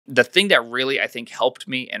the thing that really, I think, helped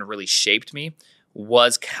me and really shaped me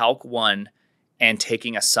was Calc 1 and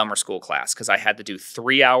taking a summer school class, because I had to do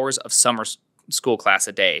 3 hours of summer school class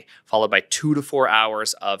a day, followed by 2 to 4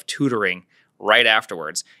 hours of tutoring right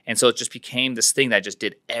afterwards. And so it just became this thing that I just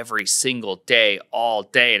did every single day, all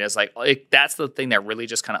day. And it's like, that's the thing that really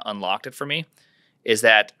just kind of unlocked it for me, is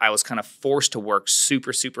that I was kind of forced to work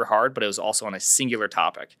super, super hard, but it was also on a singular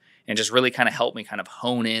topic, and just really kind of helped me kind of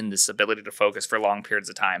hone in this ability to focus for long periods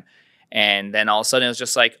of time. And then all of a sudden it was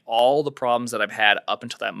just like all the problems that I've had up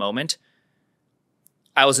until that moment,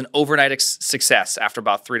 I was an overnight success after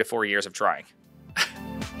about 3 to 4 years of trying.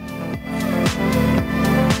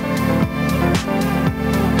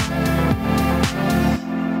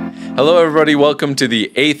 Hello, everybody. Welcome to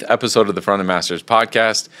the 8th episode of the Frontend Masters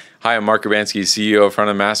Podcast. Hi, I'm Mark Urbanski, CEO of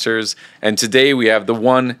Frontend Masters, and today we have the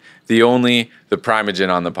one, the only, ThePrimeagen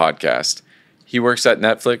on the podcast. He works at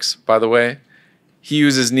Netflix, by the way. He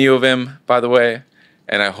uses NeoVim, by the way,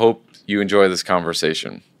 and I hope you enjoy this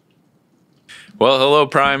conversation. Well, hello,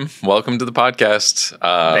 Prime. Welcome to the podcast.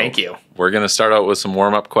 Thank you. We're going to start out with some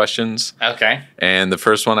warm-up questions. Okay. And the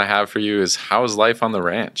first one I have for you is, how is life on the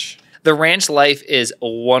ranch? The ranch life is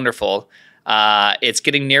wonderful. It's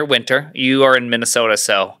getting near winter. You are in Minnesota,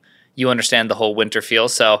 so you understand the whole winter feel.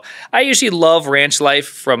 So I usually love ranch life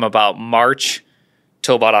from about March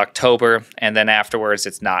till about October, and then afterwards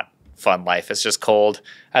it's not fun life. It's just cold.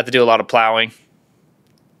 I have to do a lot of plowing.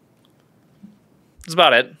 That's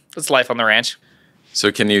about it. It's life on the ranch.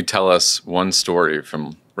 So can you tell us one story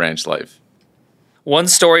from ranch life? One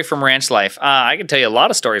story from ranch life. I can tell you a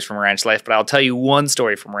lot of stories from ranch life, but I'll tell you one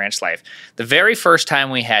story from ranch life. The very first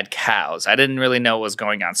time we had cows, I didn't really know what was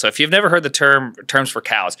going on. So if you've never heard the terms for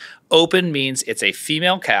cows, open means it's a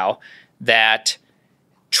female cow that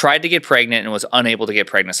tried to get pregnant and was unable to get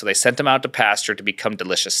pregnant. So they sent them out to pasture to become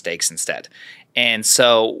delicious steaks instead. And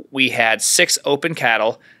so we had 6 open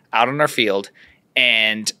cattle out on our field,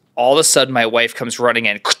 and all of a sudden my wife comes running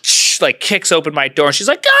in, like kicks open my door, and she's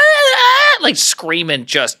like, like screaming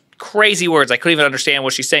just crazy words. I couldn't even understand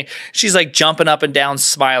what she's saying. She's like jumping up and down,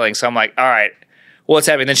 smiling. So I'm like, all right, what's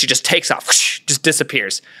happening? Then she just takes off, just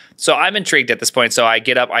disappears. So I'm intrigued at this point. So I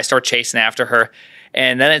get up, I start chasing after her.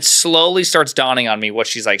 And then it slowly starts dawning on me what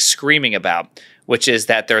she's like screaming about, which is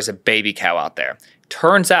that there's a baby cow out there.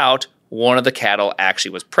 Turns out one of the cattle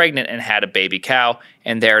actually was pregnant and had a baby cow,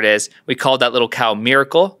 and there it is. We called that little cow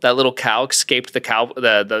Miracle. That little cow escaped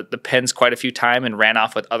the pens quite a few times and ran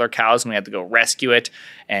off with other cows, and we had to go rescue it.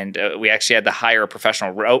 And we actually had to hire a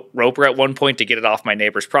professional roper at one point to get it off my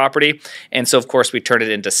neighbor's property. And so, of course, we turned it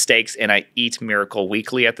into steaks, and I eat Miracle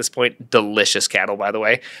weekly at this point. Delicious cattle, by the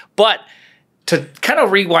way. But to kind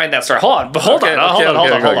of rewind that story, hold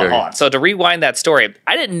on. So to rewind that story,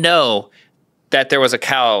 I didn't know that there was a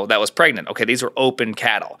cow that was pregnant. Okay, these were open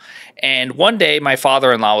cattle. And one day my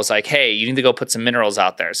father-in-law was like, hey, you need to go put some minerals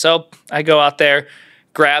out there. So I go out there,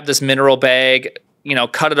 grab this mineral bag,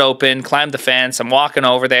 cut it open, climb the fence. I'm walking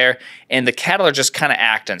over there, and the cattle are just kind of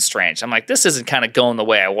acting strange. I'm like, this isn't kind of going the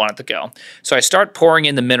way I want it to go. So I start pouring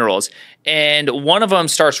in the minerals, and one of them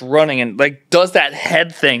starts running and like does that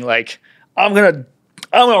head thing, like, I'm gonna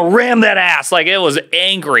ram that ass. Like, it was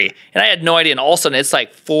angry. And I had no idea. And all of a sudden, it's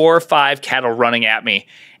like 4 or 5 cattle running at me.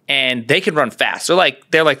 And they can run fast. They're like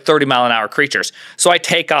 30-mile-an-hour creatures. So I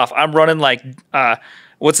take off. I'm running like,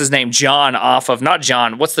 what's his name? John off of, not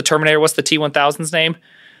John. What's the Terminator? What's the T-1000's name?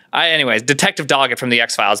 Anyways, Detective Doggett from the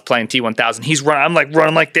X-Files playing T-1000. He's running. I'm like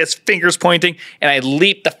running like this, fingers pointing. And I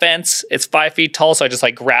leap the fence. It's 5 feet tall. So I just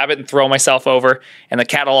like grab it and throw myself over. And the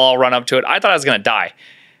cattle all run up to it. I thought I was going to die.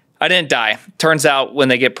 I didn't die. Turns out when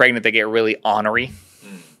they get pregnant, they get really ornery.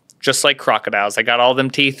 Just like crocodiles. I got all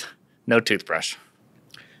them teeth, no toothbrush.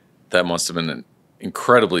 That must have been an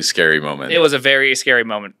incredibly scary moment. It was a very scary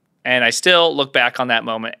moment. And I still look back on that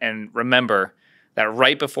moment and remember that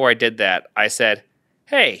right before I did that, I said,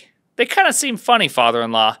 hey, they kind of seem funny,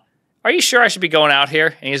 father-in-law. Are you sure I should be going out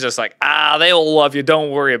here? And he's just like, they will love you.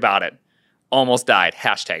 Don't worry about it. Almost died.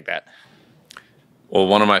 Hashtag that. Well,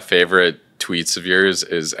 one of my favorite tweets of yours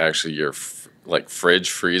is actually your fridge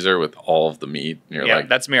freezer with all of the meat. And you're like,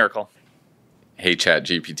 that's Miracle. Hey, Chat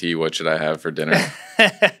GPT, what should I have for dinner?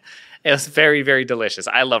 It was very, very delicious.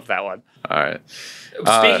 I loved that one. All right.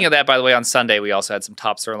 Speaking of that, by the way, on Sunday, we also had some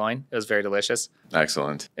top sirloin. It was very delicious.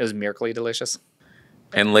 Excellent. It was miracly delicious.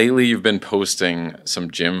 And lately, you've been posting some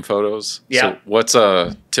gym photos. Yeah. So what's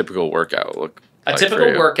a typical workout look like? A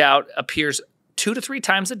typical workout appears 2 to 3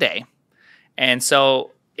 times a day. And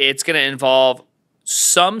so it's going to involve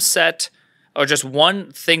some set or just one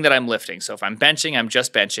thing that I'm lifting. So if I'm benching, I'm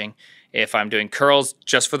just benching. If I'm doing curls,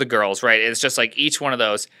 just for the girls, right? It's just like each one of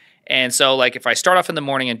those. And so like if I start off in the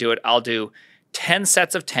morning and do it, I'll do 10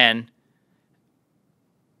 sets of 10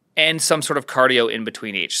 and some sort of cardio in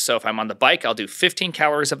between each. So if I'm on the bike, I'll do 15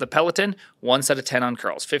 calories of the Peloton, 1 set of 10 on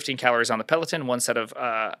curls. 15 calories on the Peloton, 1 set of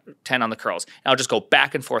 10 on the curls. And I'll just go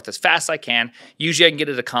back and forth as fast as I can. Usually I can get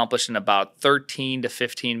it accomplished in about 13 to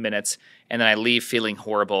 15 minutes, and then I leave feeling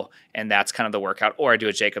horrible, and that's kind of the workout. Or I do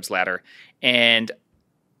a Jacob's ladder. And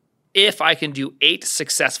if I can do 8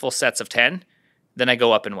 successful sets of 10, then I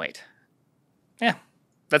go up in weight. Yeah,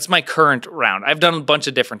 that's my current round. I've done a bunch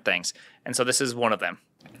of different things, and so this is one of them.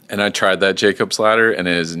 And I tried that Jacob's ladder, and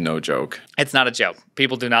it is no joke. It's not a joke.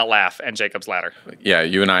 People do not laugh at Jacob's ladder. Yeah,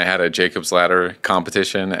 you and I had a Jacob's ladder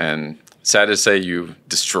competition, and sad to say, you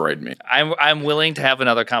destroyed me. I'm willing to have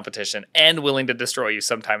another competition and willing to destroy you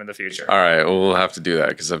sometime in the future. All right, well, we'll have to do that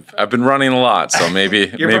because I've been running a lot, so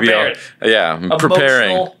maybe You're maybe prepared. I'm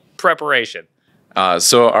preparing. Emotional preparation.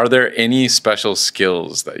 So, are there any special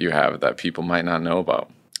skills that you have that people might not know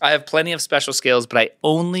about? I have plenty of special skills, but I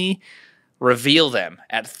only reveal them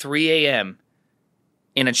at 3 a.m.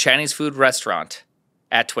 in a Chinese food restaurant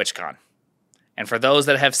at TwitchCon. And for those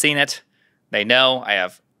that have seen it, they know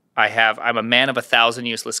I'm a man of 1,000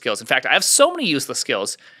 useless skills. In fact, I have so many useless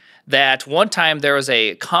skills that one time there was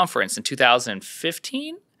a conference in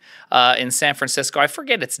 2015 in San Francisco. I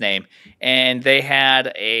forget its name. And they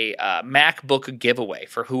had a MacBook giveaway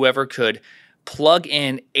for whoever could plug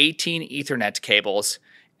in 18 Ethernet cables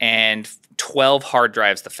and 12 hard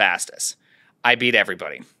drives the fastest. I beat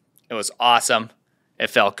everybody. It was awesome.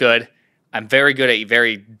 It felt good. I'm very good at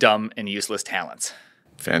very dumb and useless talents.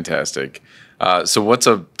 Fantastic. So what's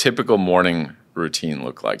a typical morning routine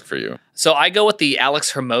look like for you? So I go with the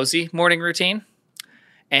Alex Hormozi morning routine.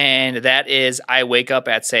 And that is I wake up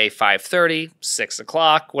at, say, 5:30, 6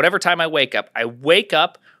 o'clock, whatever time I wake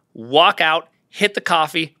up, walk out, hit the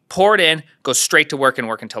coffee, pour it in, go straight to work and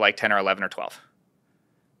work until like 10 or 11 or 12.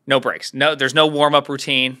 No breaks. No, there's no warm-up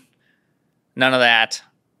routine. None of that.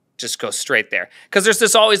 Just go straight there. Because there's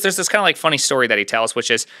this kind of like funny story that he tells,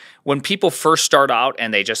 which is when people first start out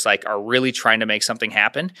and they just like are really trying to make something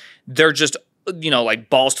happen, they're just, like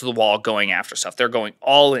balls to the wall going after stuff. They're going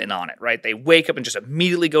all in on it, right? They wake up and just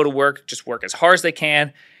immediately go to work, just work as hard as they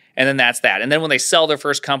can. And then that's that. And then when they sell their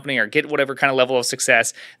first company or get whatever kind of level of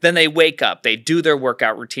success, then they wake up, they do their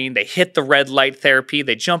workout routine, they hit the red light therapy,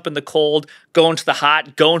 they jump in the cold, go into the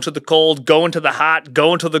hot, go into the cold, go into the hot,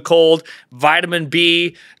 go into the cold, vitamin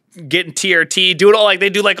B, getting TRT, do it all. Like they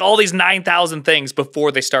do like all these 9,000 things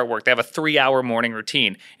before they start work. They have a 3-hour morning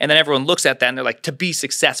routine. And then everyone looks at that and they're like, to be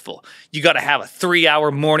successful, you got to have a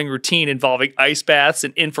 3-hour morning routine involving ice baths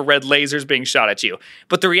and infrared lasers being shot at you.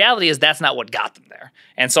 But the reality is that's not what got them there.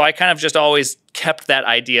 And so I kind of just always kept that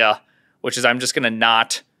idea, which is I'm just going to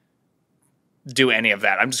not do any of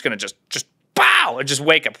that. I'm just going to just bow and just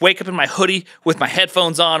wake up in my hoodie with my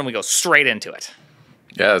headphones on and we go straight into it.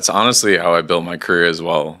 Yeah, that's honestly how I built my career as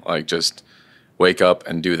well. Like just wake up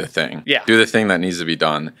and do the thing. Yeah. Do the thing that needs to be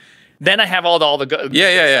done. Then I have all the good.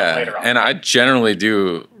 Yeah. Later on. And I generally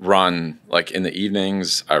do run like in the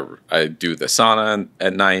evenings. I do the sauna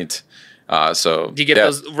at night. So do you get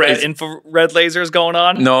those infrared lasers going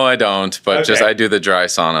on? No, I don't. But okay. just I do the dry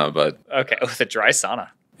sauna. But okay, the dry sauna.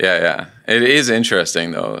 Yeah. It is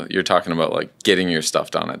interesting though. You're talking about like getting your stuff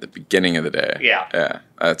done at the beginning of the day. Yeah.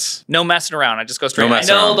 That's no messing around. I just go straight. I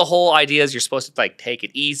know the whole idea is you're supposed to like take it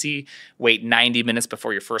easy, wait 90 minutes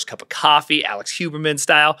before your first cup of coffee, Alex Huberman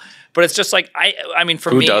style. But it's just like I mean, for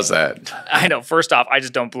me, who does that? I know. First off, I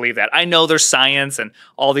just don't believe that. I know there's science and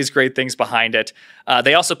all these great things behind it.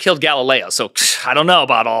 They also killed Galileo, so I don't know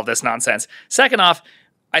about all this nonsense. Second off,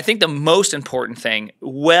 I think the most important thing,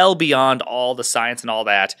 well beyond all the science and all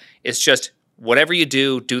that, is just whatever you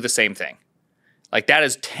do the same thing. Like that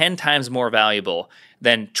is 10 times more valuable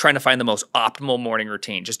than trying to find the most optimal morning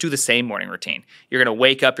routine. Just do the same morning routine. You're going to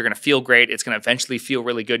wake up, you're going to feel great, it's going to eventually feel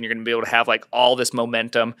really good, and you're going to be able to have like all this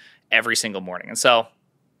momentum every single morning. And so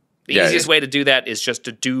the easiest way to do that is just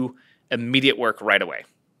to do immediate work right away.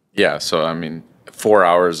 Yeah, so I mean, 4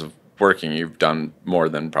 hours of working, you've done more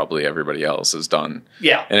than probably everybody else has done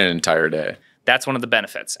in an entire day. That's one of the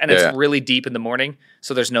benefits. And it's really deep in the morning,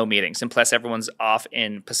 so there's no meetings. And plus, everyone's off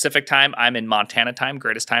in Pacific time. I'm in Montana time,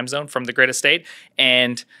 greatest time zone from the greatest state.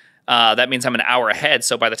 And that means I'm an hour ahead.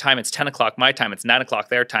 So by the time it's 10 o'clock my time, it's 9 o'clock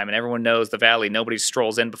their time. And everyone knows the valley. Nobody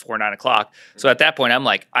strolls in before 9 o'clock. So at that point,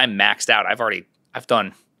 I'm maxed out. I've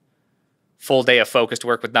done full day of focused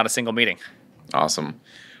work with not a single meeting. Awesome.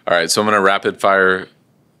 All right, so I'm going to rapid fire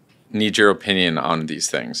need your opinion on these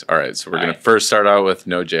things. All right, so we're going to first start out with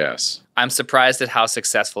Node.js. I'm surprised at how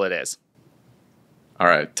successful it is. All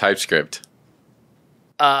right, TypeScript.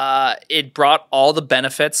 it brought all the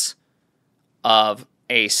benefits of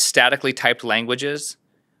a statically typed languages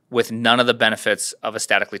with none of the benefits of a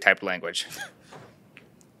statically typed language.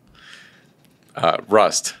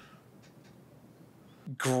 Rust.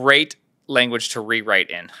 Great language to rewrite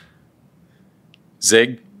in.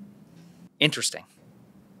 Zig. Interesting.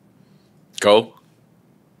 Go.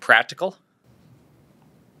 Practical.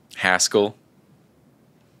 Haskell.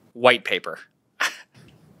 White paper.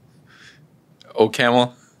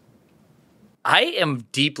 OCaml. I am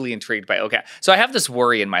deeply intrigued by OCaml. So I have this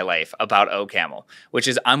worry in my life about OCaml, which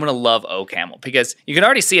is I'm going to love OCaml because you can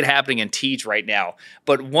already see it happening in Teach right now.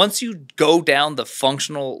 But once you go down the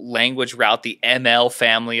functional language route, the ML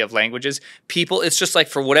family of languages, people, it's just like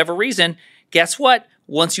for whatever reason, guess what?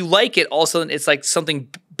 Once you like it, all of a sudden it's like something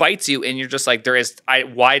bites you and you're just like,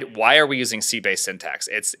 why are we using C-based syntax?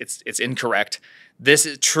 It's incorrect.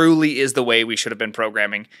 This truly is the way we should have been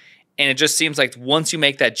programming. And it just seems like once you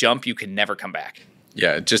make that jump, you can never come back.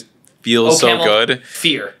 Yeah, it just feels so good.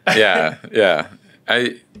 Fear. Yeah.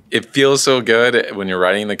 It feels so good when you're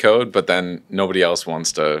writing the code, but then nobody else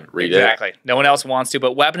wants to read it. Exactly. No one else wants to,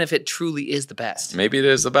 but what happens if it truly is the best? Maybe it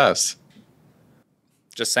is the best.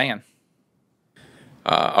 Just saying.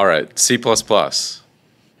 All right, C++.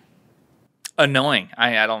 Annoying.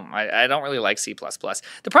 I don't really like C++.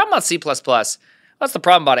 The problem about C++, that's the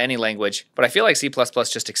problem about any language, but I feel like C++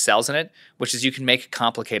 just excels in it, which is you can make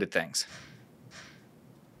complicated things.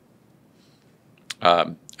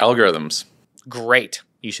 Algorithms. Great.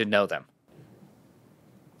 You should know them.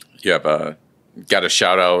 You have got to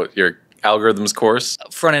shout out your algorithms course.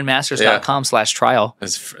 Frontendmasters.com/trial.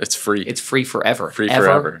 It's free. It's free forever. Free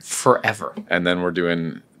forever. Forever. And then we're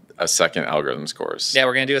doing a second algorithms course. Yeah,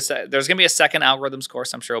 we're going to do there's going to be a second algorithms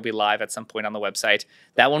course. I'm sure it'll be live at some point on the website.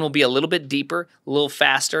 That one will be a little bit deeper, a little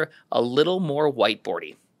faster, a little more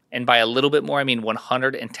whiteboardy. And by a little bit more, I mean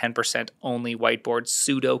 110% only whiteboard,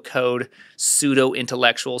 pseudo code, pseudo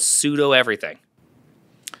intellectual, pseudo everything.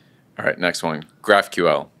 All right, next one.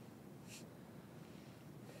 GraphQL.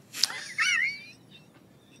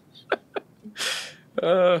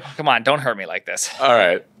 Come on, don't hurt me like this. All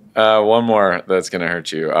right. One more that's gonna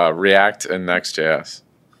hurt you. React and Next.js.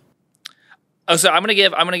 Oh, so I'm gonna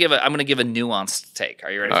give a nuanced take.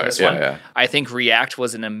 Are you ready for this one? Yeah. I think React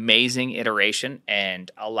was an amazing iteration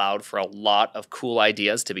and allowed for a lot of cool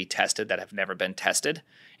ideas to be tested that have never been tested.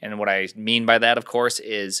 And what I mean by that, of course,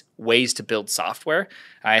 is ways to build software.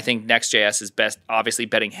 I think Next.js is best, obviously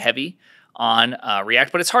betting heavy on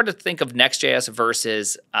React, but it's hard to think of Next.js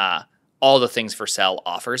versus all the things Vercel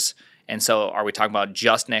offers. And so are we talking about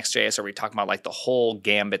just Next.js? Or are we talking about like the whole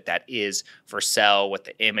gambit that is Vercel with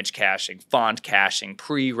the image caching, font caching,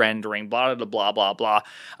 pre-rendering, blah, blah, blah, blah, blah.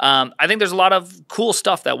 I think there's a lot of cool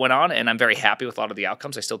stuff that went on, and I'm very happy with a lot of the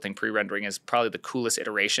outcomes. I still think pre-rendering is probably the coolest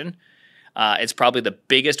iteration. It's probably the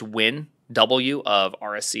biggest W of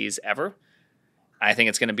RSCs ever. I think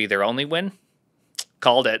it's going to be their only win.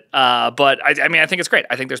 Called it. But I mean, I think it's great.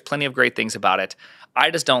 I think there's plenty of great things about it.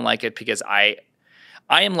 I just don't like it because I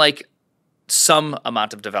am like some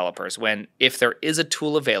amount of developers when if there is a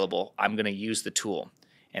tool available, I'm going to use the tool.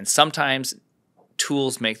 And sometimes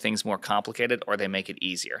tools make things more complicated or they make it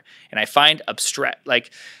easier. And I find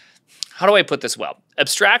how do I put this well?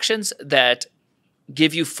 Abstractions that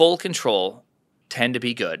give you full control tend to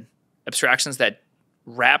be good. Abstractions that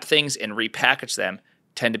wrap things and repackage them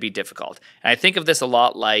tend to be difficult. And I think of this a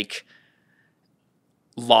lot like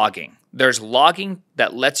logging. There's logging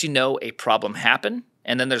that lets you know a problem happened,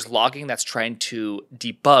 and then there's logging that's trying to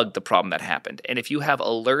debug the problem that happened. And if you have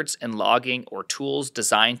alerts and logging or tools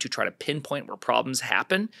designed to try to pinpoint where problems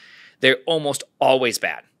happen, they're almost always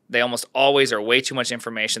bad. They almost always are way too much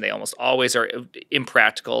information. They almost always are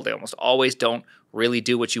impractical. They almost always don't really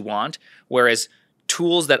do what you want. Whereas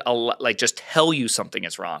tools that like just tell you something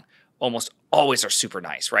is wrong almost always are super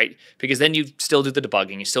nice, right? Because then you still do the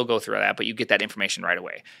debugging, you still go through that, but you get that information right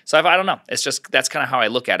away. So I don't know. It's just that's kind of how I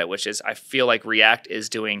look at it, which is I feel like React is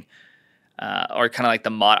doing, or kind of like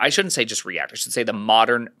I shouldn't say just React. I should say the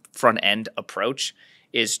modern front end approach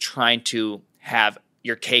is trying to have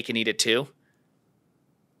your cake and eat it too.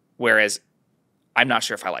 Whereas I'm not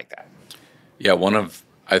sure if I like that. Yeah, one of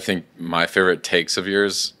I think my favorite takes of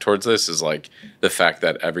yours towards this is like the fact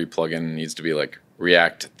that every plugin needs to be like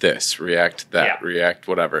React this, React that, React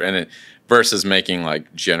whatever, and it versus making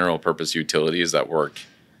like general purpose utilities that work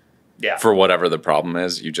for whatever the problem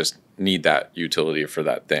is. You just need that utility for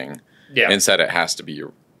that thing. Yeah. Instead, it has to be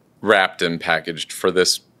wrapped and packaged for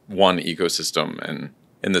this one ecosystem and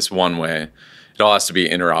in this one way. It all has to be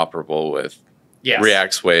interoperable with Yes.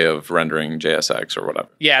 React's way of rendering JSX or whatever.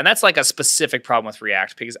 Yeah, and that's like a specific problem with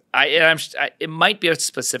React because it might be a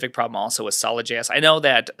specific problem also with Solid.js. I know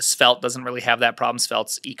that Svelte doesn't really have that problem.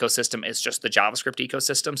 Svelte's ecosystem is just the JavaScript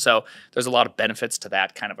ecosystem, so there's a lot of benefits to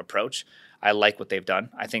that kind of approach. I like what they've done.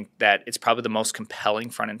 I think that it's probably the most compelling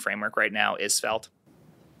front-end framework right now is Svelte,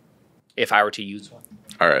 if I were to use one.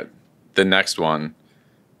 All right. The next one,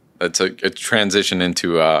 it's a transition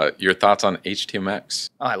into your thoughts on HTMX.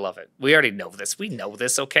 Oh, I love it. We already know this. We know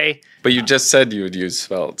this, okay? But you just said you would use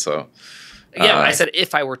Svelte, so. Yeah, I said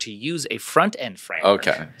if I were to use a front-end framework.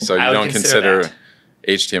 Okay, so you don't consider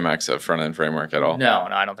HTMX a front-end framework at all? No,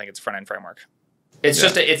 I don't think it's a front-end framework. It's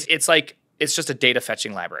just it's just a data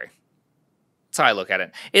fetching library. That's how I look at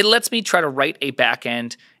it. It lets me try to write a back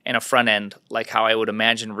end and a front end like how I would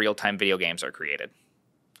imagine real-time video games are created.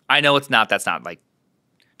 I know that's not like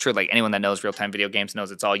true. Like anyone that knows real-time video games knows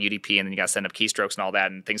it's all UDP, and then you got to send up keystrokes and all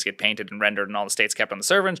that, and things get painted and rendered, and all the states kept on the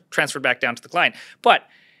server and transferred back down to the client. But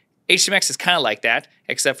HTMX is kind of like that,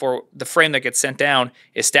 except for the frame that gets sent down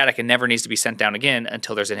is static and never needs to be sent down again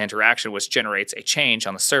until there's an interaction, which generates a change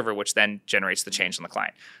on the server, which then generates the change on the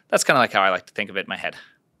client. That's kind of like how I like to think of it in my head.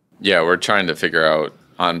 Yeah, we're trying to figure out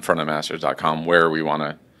on frontendmasters.com where we want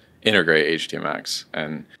to integrate HTMX.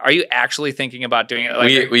 And are you actually thinking about doing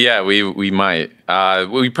it? We might.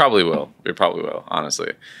 We probably will. We probably will,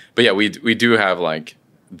 honestly. But yeah, we do have like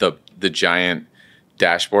the giant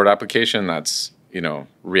dashboard application that's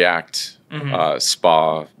React,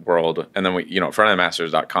 SPA world, and then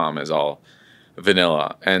frontendmasters.com is all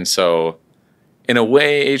vanilla. And so in a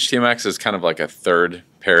way, HTMX is kind of like a third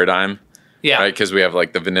paradigm. Yeah. Right? Because we have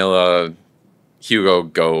like the vanilla Hugo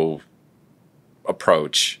Go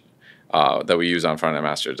approach that we use on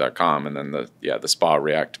frontendmasters.com, and then the SPA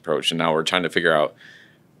React approach. And now we're trying to figure out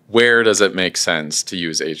where does it make sense to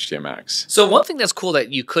use HTMX. So one thing that's cool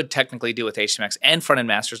that you could technically do with HTMX and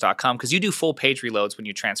frontendmasters.com, because you do full page reloads when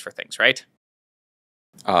you transfer things, right?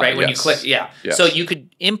 Right, when you click, Yes. So you could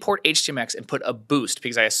import HTMX and put a boost,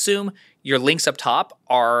 because I assume your links up top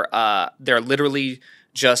are they're literally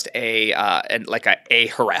just a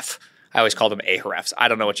href. I always call them ahrefs. I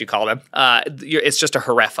don't know what you call them. It's just a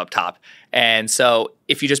href up top. And so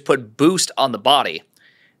if you just put boost on the body,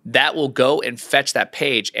 that will go and fetch that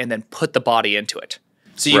page and then put the body into it.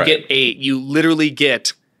 So you literally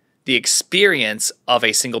get the experience of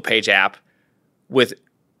a single page app with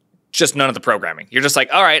just none of the programming. You're just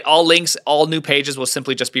like, all right, all links, all new pages will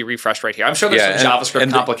simply just be refreshed right here. I'm sure there's some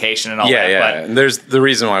JavaScript complication and all that. Yeah, and there's the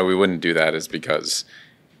reason why we wouldn't do that is because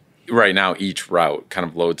right now each route kind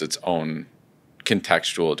of loads its own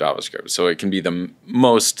contextual JavaScript. So it can be the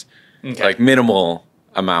most minimal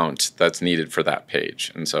amount that's needed for that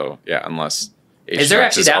page. And so, unless HTMX is there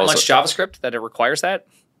actually that much JavaScript that it requires that?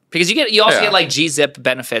 Because you also get like gzip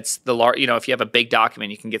benefits. If you have a big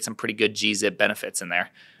document, you can get some pretty good gzip benefits in there.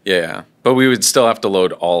 Yeah, but we would still have to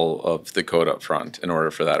load all of the code up front in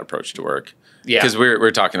order for that approach to work. Yeah, because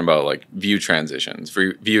we're talking about like view transitions.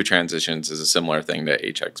 View transitions is a similar thing to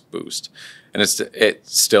HX Boost, and it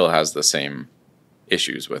still has the same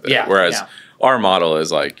issues with it. Whereas our model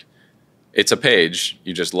is like, it's a page,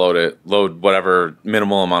 you just load whatever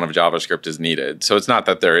minimal amount of JavaScript is needed. So it's not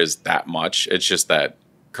that there is that much, it's just that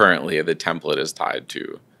currently the template is tied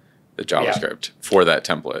to the JavaScript for that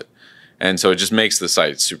template. And so it just makes the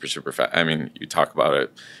site super, super fast. I mean, you talk about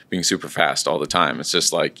it being super fast all the time. It's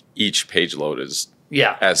just like each page load is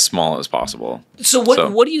as small as possible. So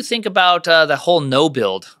what do you think about the whole no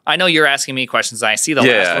build? I know you're asking me questions, and I see the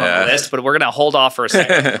last one on the list, but we're going to hold off for a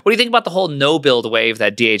second. What do you think about the whole no build wave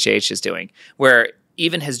that DHH is doing, where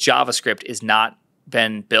even his JavaScript is not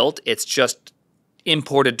been built, it's just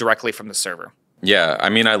imported directly from the server? Yeah, I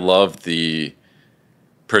mean, I love the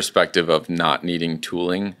perspective of not needing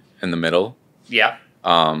tooling in the middle. Yeah.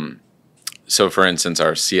 So for instance,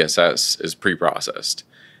 our CSS is pre-processed.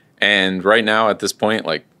 And right now at this point,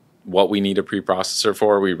 like what we need a preprocessor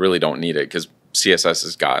for, we really don't need it because CSS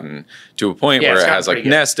has gotten to a point where it has like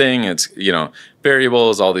nesting, it's,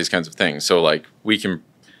 variables, all these kinds of things. So like we can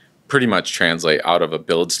pretty much translate out of a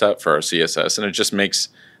build step for our CSS, and it just makes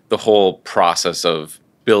the whole process of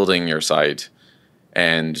building your site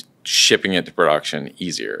and shipping it to production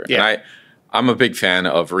easier. Yeah. And I'm a big fan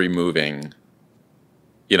of removing,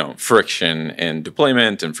 friction in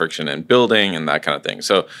deployment and friction in building and that kind of thing.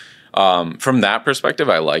 So from that perspective,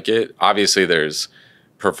 I like it. Obviously, there's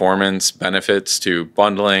performance benefits to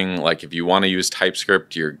bundling. Like if you want to use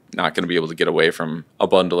TypeScript, you're not going to be able to get away from a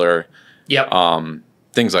bundler. Yep.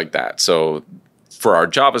 Things like that. So for our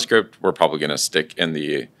JavaScript, we're probably going to stick in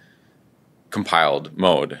the compiled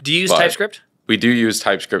mode. Do you use TypeScript? We do use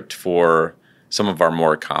TypeScript for some of our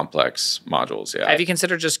more complex modules. Yeah. Have you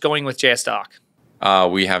considered just going with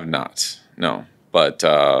JSDoc? We have not. No. But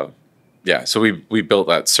yeah, so we built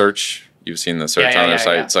that search. You've seen the search on our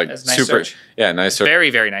site. Yeah. It's like Nice super. Search. Yeah, nice search.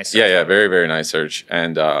 Very, very nice search. Yeah, very, very nice search.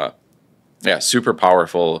 And yeah, super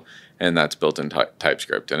powerful. And that's built in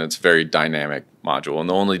TypeScript. And it's a very dynamic module. And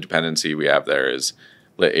the only dependency we have there is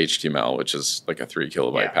lit HTML, which is like a 3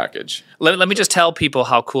 kilobyte package. Let me just tell people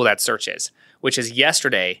how cool that search is, which is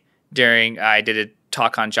yesterday I did a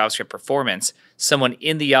talk on JavaScript performance. Someone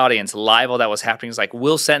in the audience, live while that was happening, was like,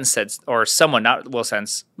 Will Sentence said, or someone, not Will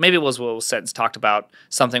Sentence, maybe it was Will Sentence, talked about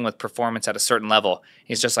something with performance at a certain level.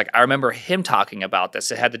 He's just like, I remember him talking about this.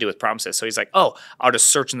 It had to do with promises. So he's like, oh, I'll just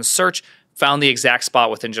search in the search, found the exact spot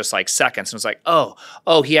within just like seconds. And was like, oh,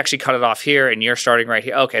 he actually cut it off here and you're starting right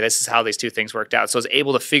here. Okay, this is how these two things worked out. So I was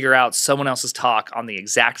able to figure out someone else's talk on the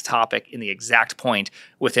exact topic in the exact point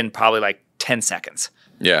within probably like 10 seconds.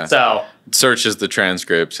 Yeah. So searches the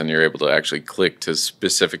transcripts and you're able to actually click to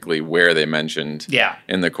specifically where they mentioned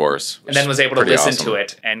in the course. And then was able to listen to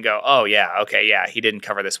it and go, oh, yeah, okay, yeah, he didn't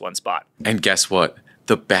cover this one spot. And guess what?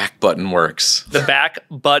 The back button works. The back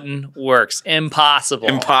button works. Impossible.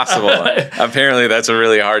 Apparently, that's a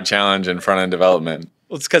really hard challenge in front-end development.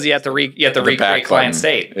 Well, it's because you have to recreate client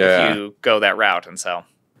state if you go that route. And so,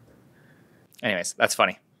 anyways, that's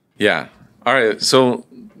funny. Yeah. All right. So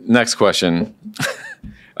next question.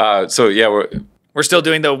 So yeah, we're still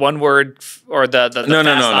doing the one word or the no.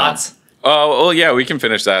 thoughts. Oh, well, yeah, we can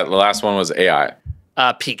finish that. The last one was AI.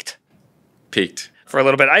 Peaked For a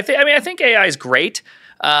little bit. I think AI is great.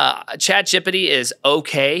 ChatGPT is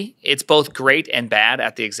okay. It's both great and bad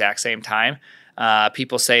at the exact same time.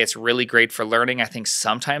 People say it's really great for learning. I think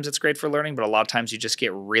sometimes it's great for learning, but a lot of times you just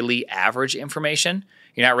get really average information.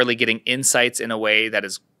 You're not really getting insights in a way that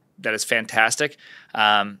is fantastic.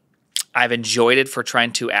 I've enjoyed it for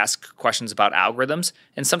trying to ask questions about algorithms,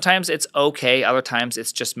 and sometimes it's okay. Other times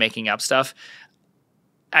it's just making up stuff.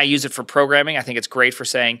 I use it for programming. I think it's great for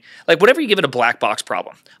saying, like, whatever you give it a black box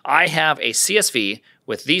problem. I have a CSV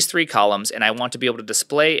with these 3 columns, and I want to be able to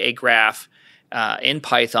display a graph in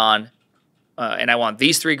Python, and I want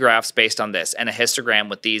these 3 graphs based on this, and a histogram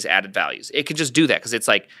with these added values. It could just do that because it's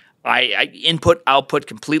like, I input, output,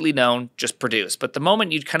 completely known, just produce. But the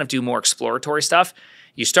moment you kind of do more exploratory stuff,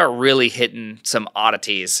 you start really hitting some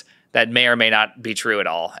oddities that may or may not be true at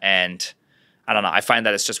all. And I don't know. I find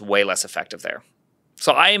that it's just way less effective there.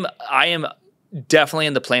 So I am definitely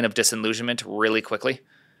in the plane of disillusionment really quickly.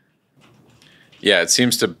 Yeah, it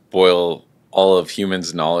seems to boil all of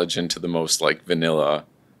humans' knowledge into the most like vanilla,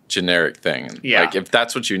 generic thing. Yeah. Like if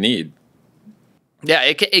that's what you need. Yeah,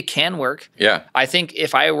 it can work. Yeah. I think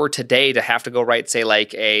if I were today to have to go write, say,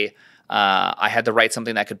 like I had to write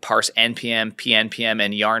something that could parse NPM, PNPM,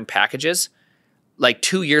 and yarn packages, like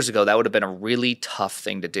 2 years ago, that would have been a really tough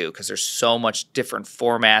thing to do because there's so much different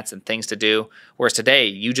formats and things to do. Whereas today,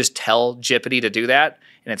 you just tell Jippity to do that,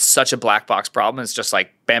 and it's such a black box problem. It's just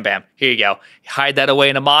like, bam, bam, here you go. Hide that away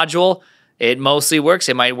in a module. It mostly works.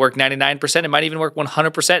 It might work 99%. It might even work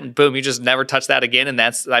 100%, and boom, you just never touch that again.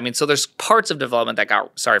 And so there's parts of development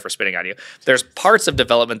that sorry for spitting on you. There's parts of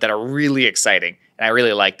development that are really exciting, and I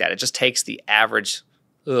really like that. It just takes the average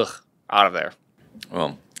out of there.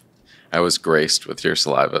 Well, I was graced with your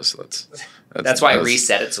saliva, so that's why I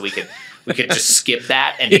reset it so we could just skip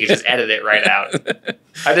that and you could just edit it right out.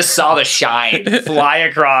 I just saw the shine fly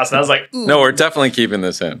across and I was like, ooh. No, we're definitely keeping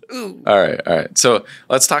this in. Ooh. All right. So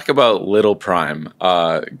let's talk about Little Prime.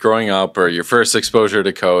 Growing up or your first exposure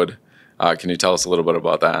to code. Can you tell us a little bit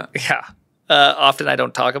about that? Yeah. Often I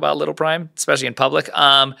don't talk about Little Prime, especially in public.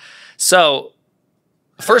 So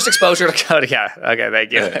first exposure to code. Yeah. Okay.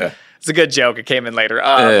 Thank you. Yeah. It's a good joke. It came in later.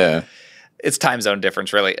 It's time zone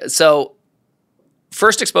difference, really. So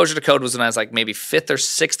first exposure to code was when I was like maybe 5th or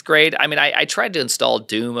 6th grade. I mean, I tried to install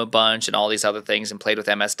Doom a bunch and all these other things and played with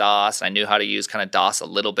MS-DOS. And I knew how to use kind of DOS a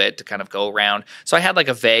little bit to kind of go around. So I had like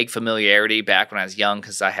a vague familiarity back when I was young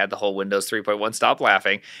because I had the whole Windows 3.1. Stop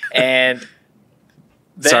laughing. And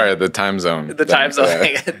then, sorry, the time zone. The time zone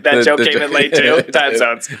thing. That joke came in late too. Time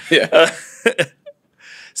zones. Yeah.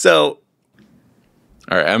 So...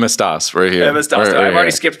 All right, MS-DOS, right here. MS-DOS. I've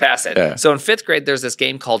already skipped past it. Yeah. So in 5th grade, there's this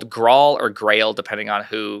game called Grawl or Grail, depending on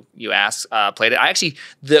who you ask, played it.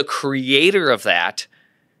 The creator of that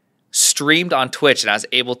streamed on Twitch, and I was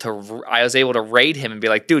able to raid him and be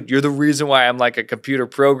like, dude, you're the reason why I'm like a computer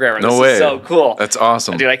programmer. No way. Is so cool. That's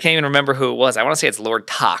awesome. Dude, I can't even remember who it was. I want to say it's Lord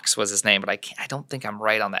Tox was his name, but I don't think I'm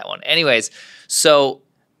right on that one. Anyways, so...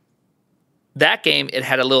 that game, it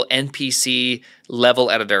had a little NPC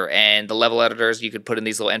level editor, and the level editors, you could put in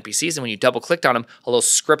these little NPCs, and when you double-clicked on them, a little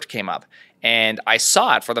script came up. and I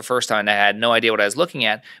saw it for the first time, and I had no idea what I was looking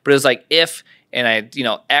at. But it was like, if, and I,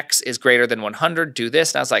 X is greater than 100, do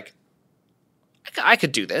this. And I was like, I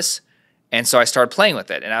could do this. And so I started playing with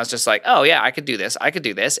it, and I was just like, oh yeah, I could do this.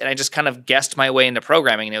 And I just kind of guessed my way into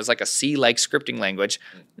programming, and it was like a C-like scripting language.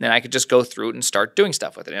 And I could just go through it and start doing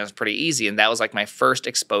stuff with it. And it was pretty easy, and that was like my first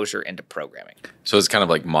exposure into programming. So it's kind of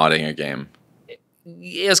like modding a game.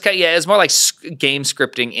 It was more like game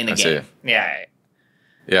scripting in a game.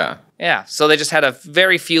 Yeah. So they just had a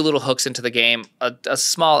very few little hooks into the game, a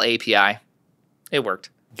small API. It worked.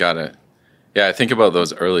 Got it. Yeah, I think about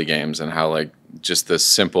those early games and how like just the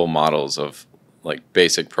simple models of like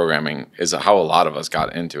basic programming is how a lot of us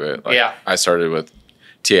got into it. Like, I started with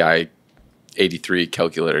TI 83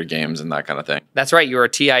 calculator games and that kind of thing. That's right. You were a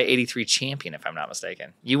TI 83 champion, if I'm not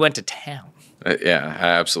mistaken. You went to town. Yeah, I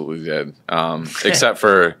absolutely did. Except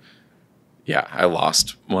for, I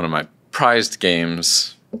lost one of my prized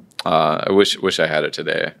games. I wish I had it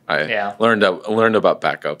today. I learned about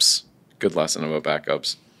backups. Good lesson about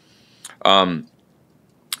backups.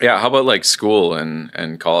 How about like school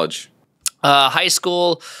and college? High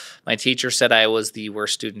school, my teacher said I was the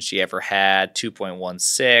worst student she ever had.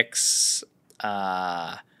 2.16.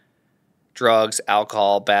 Drugs,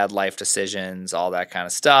 alcohol, bad life decisions, all that kind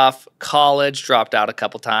of stuff. College, dropped out a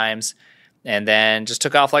couple times, and then just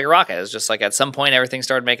took off like a rocket. It was just like at some point everything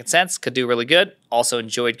started making sense, could do really good. Also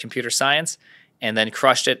enjoyed computer science, and then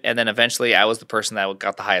crushed it. And then eventually I was the person that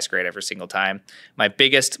got the highest grade every single time. My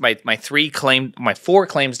four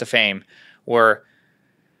claims to fame were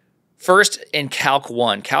first in Calc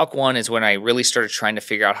 1. Calc 1 is when I really started trying to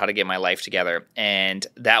figure out how to get my life together. And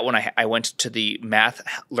that one, I went to the Math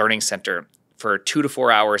Learning Center for 2 to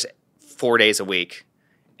 4 hours, 4 days a week,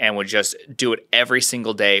 and would just do it every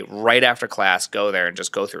single day right after class, go there and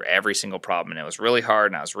just go through every single problem. And it was really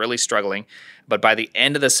hard, and I was really struggling. But by the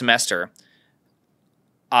end of the semester,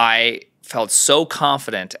 I felt so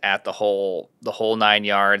confident at the whole 9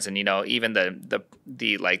 yards, and even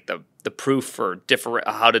the proof for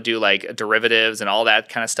how to do like derivatives and all that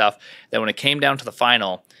kind of stuff, that when it came down to the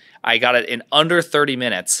final, I got it in under 30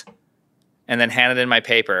 minutes, and then handed in my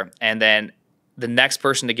paper. And then the next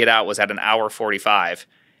person to get out was at an hour 45,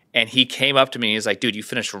 and he came up to me and he was like, "Dude, you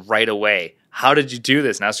finished right away. How did you do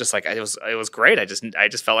this?" And I was just like, it was great. I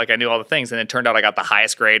just felt like I knew all the things. And it turned out I got the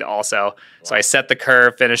highest grade also. Wow. So I set the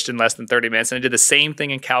curve, finished in less than 30 minutes. And I did the same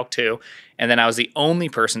thing in Calc 2. And then I was the only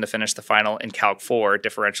person to finish the final in Calc 4,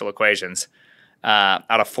 differential equations, out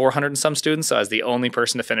of 400 and some students. So I was the only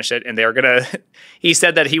person to finish it. And he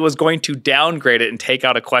said that he was going to downgrade it and take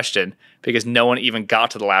out a question because no one even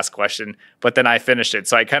got to the last question. But then I finished it.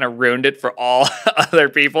 So I kind of ruined it for all other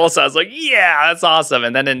people. So I was like, yeah, that's awesome.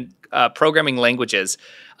 And then in programming languages,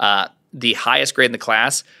 the highest grade in the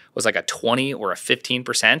class was like a 20 or a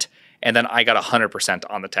 15%. And then I got 100%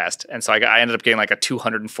 on the test. And so I ended up getting like a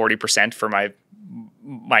 240% for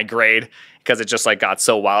my grade because it just like got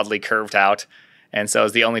so wildly curved out. And so it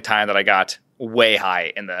was the only time that I got way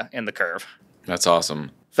high in the curve. That's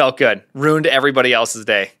awesome. Felt good. Ruined everybody else's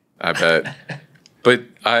day. I bet. But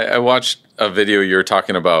I watched a video you were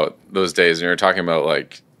talking about those days, and you were talking about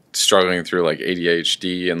like struggling through like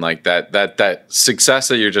ADHD and like that success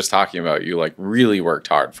that you're just talking about, you like really worked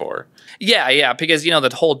hard for. Yeah, because the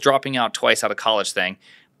whole dropping out twice out of college thing,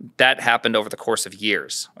 that happened over the course of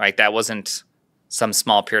years, right? That wasn't some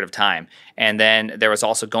small period of time. And then there was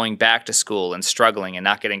also going back to school and struggling and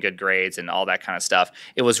not getting good grades and all that kind of stuff.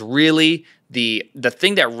 It was really the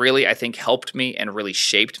thing that really, I think, helped me and really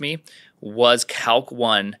shaped me was Calc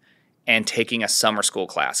 1 and taking a summer school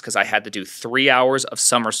class, because I had to do 3 hours of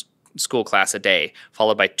summer school class a day,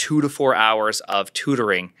 followed by 2 to 4 hours of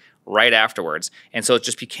tutoring right afterwards. And so it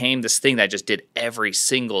just became this thing that I just did every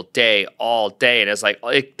single day, all day. And it's like,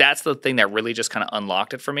 that's the thing that really just kind of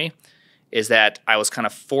unlocked it for me, is that I was kind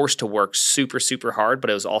of forced to work super, super hard, but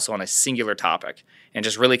it was also on a singular topic, and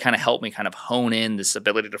just really kind of helped me kind of hone in this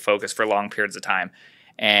ability to focus for long periods of time.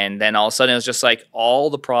 And then all of a sudden it was just like all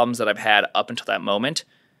the problems that I've had up until that moment,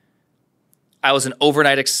 I was an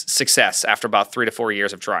overnight success after about 3 to 4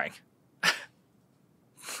 years of trying.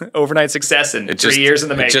 Overnight success in 3 years in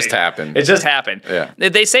the making. It just happened. It just happened. Yeah.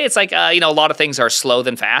 They say it's like, a lot of things are slow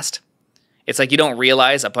than fast. It's like you don't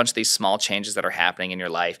realize a bunch of these small changes that are happening in your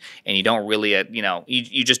life, and you don't really,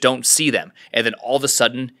 you just don't see them. And then all of a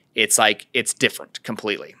sudden, it's like it's different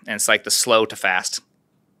completely. And it's like the slow to fast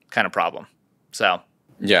kind of problem. So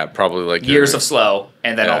yeah, probably like years of slow,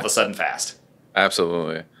 and then all of a sudden fast.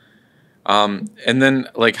 Absolutely. And then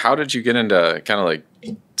like, how did you get into kind of like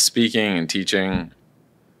speaking and teaching?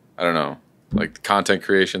 I don't know, like the content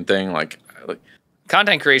creation thing, like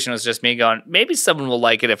Content creation was just me going, maybe someone will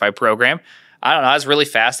like it if I program. I don't know. I was really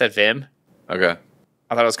fast at Vim. Okay.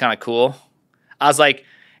 I thought it was kind of cool. I was like,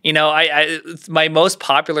 my most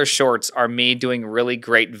popular shorts are me doing really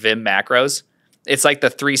great Vim macros. It's like the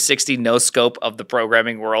 360 no scope of the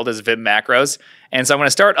programming world is Vim macros. And so I'm going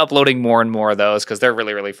to start uploading more and more of those because they're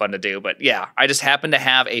really, really fun to do. But yeah, I just happen to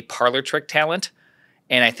have a parlor trick talent.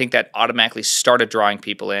 And I think that automatically started drawing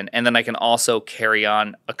people in. And then I can also carry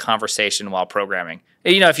on a conversation while programming.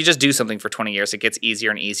 If you just do something for 20 years, it gets easier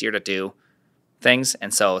and easier to do things.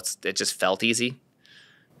 And so it just felt easy.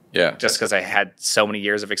 Yeah. Just because I had so many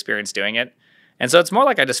years of experience doing it. And so it's more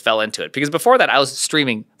like I just fell into it. Because before that, I was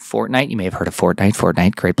streaming Fortnite. You may have heard of Fortnite.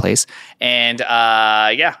 Fortnite, great place. And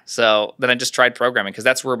so then I just tried programming because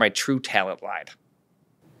that's where my true talent lied.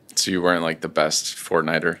 So you weren't like the best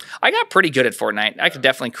Fortniter? I got pretty good at Fortnite. I could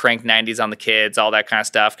definitely crank 90s on the kids, all that kind of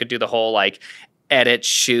stuff. Could do the whole like edit,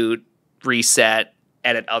 shoot, reset,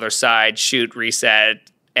 edit other side, shoot,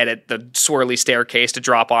 reset, edit the swirly staircase to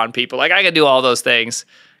drop on people. Like I could do all those things.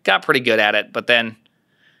 Got pretty good at it, but then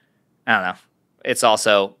I don't know. It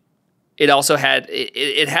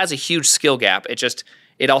has a huge skill gap.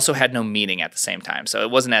 It also had no meaning at the same time. So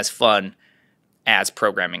it wasn't as fun as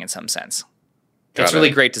programming in some sense. It's really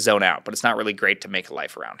great to zone out, but it's not really great to make a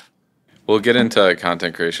life around. We'll get into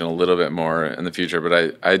content creation a little bit more in the future,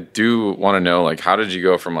 but I do want to know, like, how did you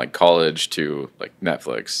go from like college to like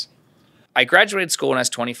Netflix? I graduated school when I was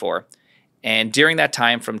 24. And during that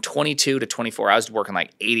time, from 22 to 24, I was working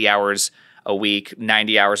like 80 hours a week,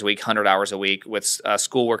 90 hours a week, 100 hours a week with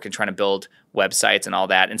schoolwork and trying to build websites and all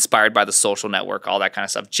that, inspired by the social network, all that kind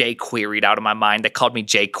of stuff. jQueried out of my mind. They called me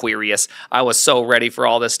jQuerious. I was so ready for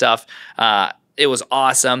all this stuff. It was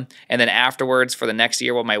awesome. And then afterwards, for the next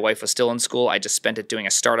year while my wife was still in school, I just spent it doing a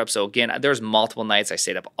startup. So again, there's multiple nights I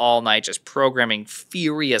stayed up all night just programming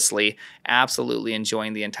furiously, absolutely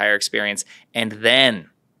enjoying the entire experience. And then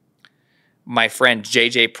my friend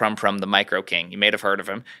JJ Prum, the Micro King, you may have heard of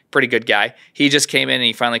him, pretty good guy. He just came in and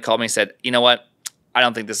he finally called me and said, you know what? I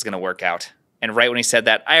don't think this is going to work out. And right when he said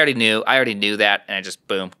that, I already knew that. And I just,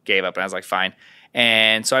 boom, gave up. And I was like, fine.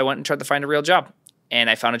 And so I went and tried to find a real job. And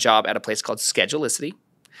I found a job at a place called Schedulicity.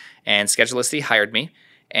 And Schedulicity hired me.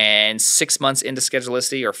 And 6 months into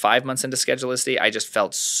Schedulicity or 5 months into Schedulicity, I just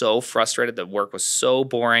felt so frustrated. The work was so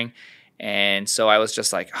boring. And so I was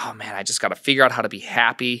just like, oh man, I just got to figure out how to be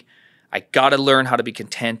happy. I got to learn how to be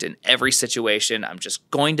content in every situation. I'm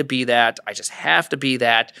just going to be that. I just have to be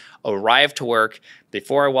that. Arrive to work.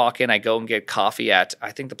 Before I walk in, I go and get coffee at,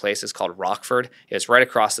 I think the place is called Rockford. It's right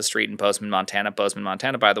across the street in Bozeman, Montana. Bozeman,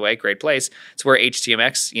 Montana, by the way, great place. It's where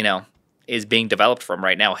HTMX, is being developed from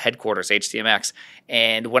right now, headquarters HTMX.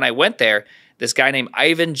 And when I went there, this guy named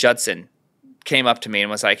Ivan Judson came up to me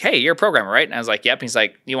and was like, hey, you're a programmer, right? And I was like, yep. And he's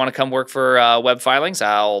like, you want to come work for Web Filings?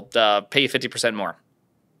 I'll pay you 50% more.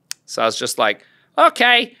 So I was just like,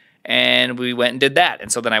 okay. And we went and did that. And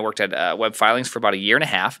so then I worked at Web Filings for about a year and a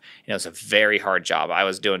half. And it was a very hard job. I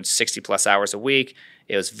was doing 60 plus hours a week.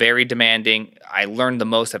 It was very demanding. I learned the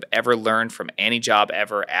most I've ever learned from any job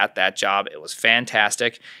ever at that job. It was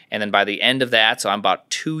fantastic. And then by the end of that, so I'm about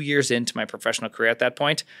 2 years into my professional career at that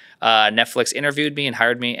point, Netflix interviewed me and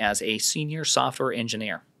hired me as a senior software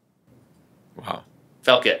engineer. Wow.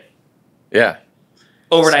 Felt good. Yeah.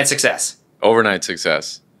 Overnight success. Overnight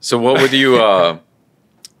success. So what would you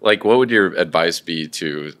what would your advice be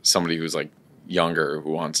to somebody who's like younger who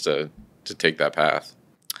wants to take that path?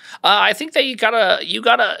 I think that you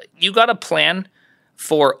gotta plan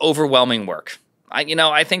for overwhelming work.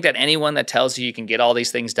 I think that anyone that tells you can get all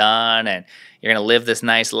these things done and you're gonna live this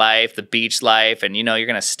nice life, the beach life, and you're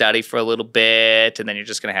gonna study for a little bit, and then you're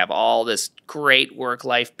just gonna have all this great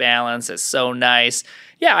work-life balance. It's so nice.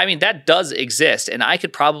 Yeah, that does exist, and I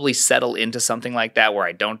could probably settle into something like that where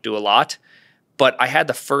I don't do a lot. But I had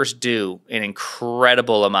to first do an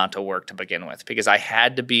incredible amount of work to begin with because I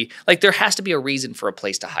had to be there has to be a reason for a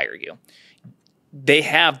place to hire you. They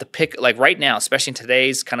have the pick, right now, especially in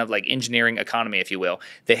today's kind of engineering economy, if you will,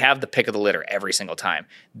 they have the pick of the litter every single time.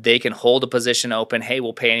 They can hold a position open. Hey,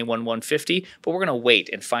 we'll pay anyone $150, but we're going to wait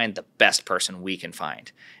and find the best person we can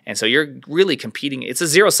find. And so you're really competing. It's a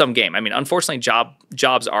zero-sum game. Unfortunately,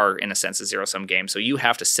 jobs are, in a sense, a zero-sum game. So you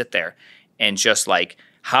have to sit there and just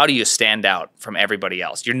how do you stand out from everybody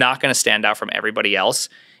else? You're not going to stand out from everybody else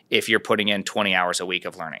if you're putting in 20 hours a week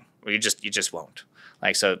of learning. You just won't.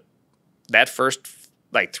 So that first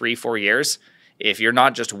 3-4 years, if you're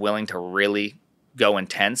not just willing to really go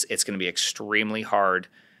intense, it's going to be extremely hard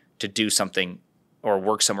to do something or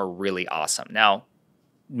work somewhere really awesome. Now,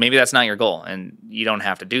 maybe that's not your goal and you don't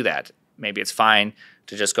have to do that. Maybe it's fine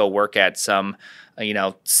to just go work at some,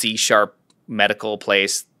 C# medical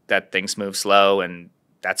place that things move slow, and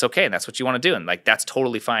that's okay. And that's what you want to do. And like, that's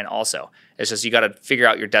totally fine also. It's just, you got to figure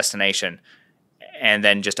out your destination and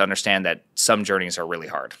then just understand that some journeys are really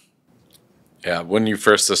hard. Yeah. When you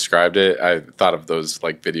first described it, I thought of those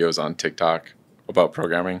like videos on TikTok about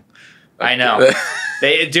programming. I know.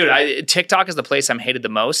 TikTok is the place I'm hated the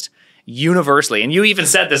most universally. And you even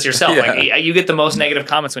said this yourself. Yeah. Like, you get the most negative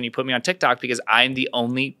comments when you put me on TikTok because I'm the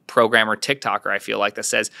only programmer TikToker, I feel like, that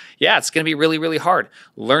says, yeah, it's going to be really, really hard.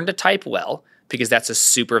 Learn to type well, because that's a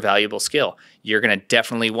super valuable skill. You're going to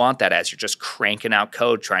definitely want that as you're just cranking out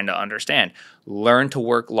code trying to understand. Learn to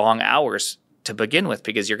work long hours to begin with,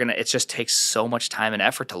 because it just takes so much time and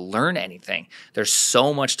effort to learn anything. There's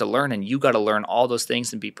so much to learn, and you got to learn all those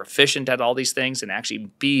things and be proficient at all these things and actually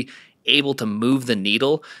be able to move the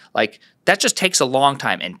needle. Like, that just takes a long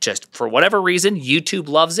time. And just for whatever reason, YouTube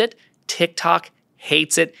loves it. TikTok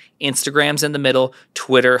hates it. Instagram's in the middle.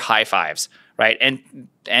 Twitter, high fives, right?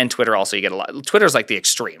 And Twitter also, you get a lot. Twitter's like the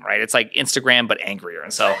extreme, right? It's like Instagram, but angrier.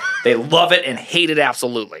 And so they love it and hate it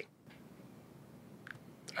absolutely.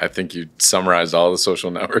 I think you summarized all the social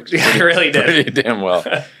networks. Yeah, I really did. Pretty damn well.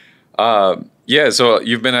 Yeah, so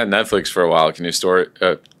you've been at Netflix for a while. Can you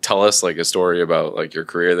tell us like a story about like your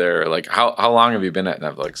career there? Like how long have you been at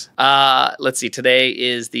Netflix? Let's see. Today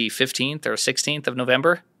is the 15th or 16th of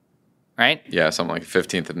November, right? Yeah, something like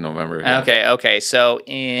 15th of November. Yeah. Okay. So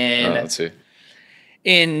let's see.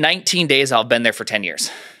 In 19 days, I've been there for 10 years.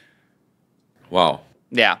 Wow.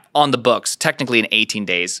 Yeah, on the books. Technically, in 18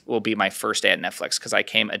 days will be my first day at Netflix, because I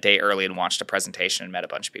came a day early and watched a presentation and met a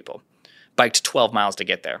bunch of people. Biked 12 miles to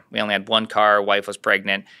get there. We only had one car, wife was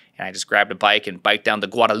pregnant, and I just grabbed a bike and biked down the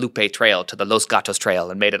Guadalupe Trail to the Los Gatos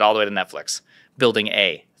Trail and made it all the way to Netflix. Building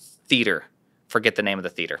A. Theater. Forget the name of the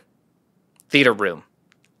theater. Theater room.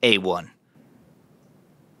 A1.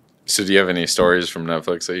 So do you have any stories from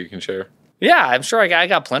Netflix that you can share? Yeah, I'm sure I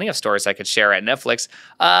got plenty of stories I could share at Netflix.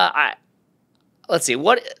 Let's see,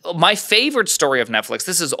 what my favorite story of Netflix.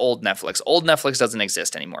 This is old Netflix. Old Netflix doesn't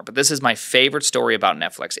exist anymore, but this is my favorite story about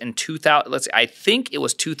Netflix. In 2000, I think it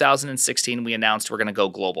was 2016, we announced we're going to go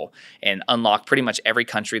global and unlock pretty much every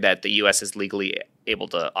country that the U.S. is legally able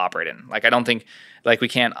to operate in. Like, I don't think, like, we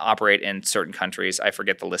can't operate in certain countries. I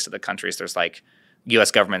forget the list of the countries. There's like,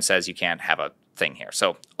 U.S. government says you can't have a thing here.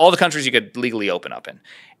 So all the countries you could legally open up in.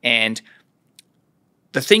 And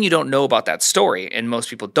the thing you don't know about that story, and most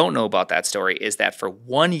people don't know about that story, is that for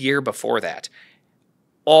 1 year before that,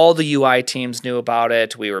 all the UI teams knew about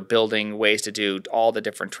it. We were building ways to do all the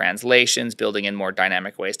different translations, building in more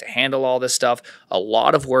dynamic ways to handle all this stuff. A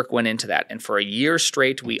lot of work went into that. And for a year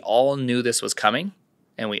straight, we all knew this was coming,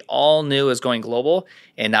 and we all knew it was going global,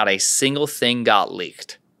 and not a single thing got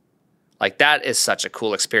leaked. Like, that is such a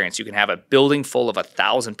cool experience. You can have a building full of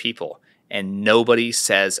 1,000 people, and nobody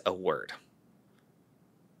says a word.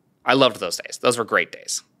 I loved those days. Those were great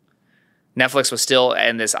days. Netflix was still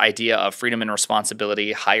in this idea of freedom and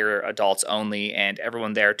responsibility, hire adults only, and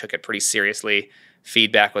everyone there took it pretty seriously.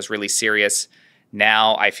 Feedback was really serious.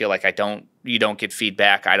 Now I feel like you don't get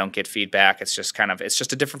feedback. I don't get feedback. It's just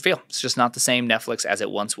a different feel. It's just not the same Netflix as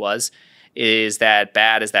it once was. Is that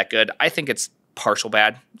bad? Is that good? I think it's partial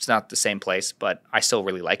bad. It's not the same place, but I still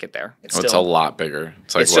really like it there. It's a lot bigger.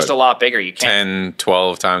 It's just a lot bigger. You can't 10,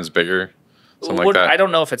 12 times bigger. Something like that. I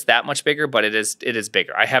don't know if it's that much bigger, but it is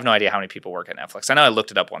bigger. I have no idea how many people work at Netflix. I know I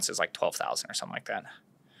looked it up once. It's like 12,000 or something like that.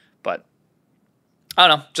 But I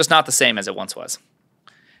don't know. Just not the same as it once was.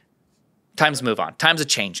 Times move on. Times are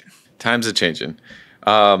changing.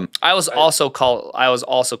 I was also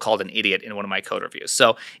called an idiot in one of my code reviews.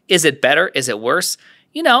 So is it better? Is it worse?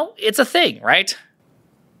 It's a thing, right?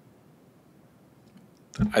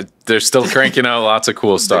 They're still cranking out lots of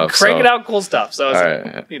cool stuff. Out cool stuff. So,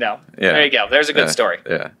 right. There you go. There's a good story.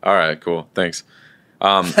 Yeah. All right, cool. Thanks.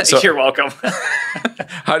 You're welcome.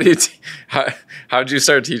 How did you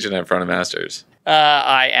start teaching at Frontend Masters?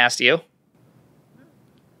 I asked you.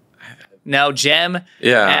 No, Jem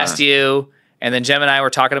asked you. And then Jem and I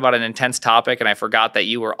were talking about an intense topic, and I forgot that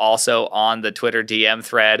you were also on the Twitter DM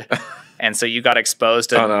thread. And so you got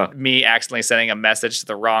exposed to me accidentally sending a message to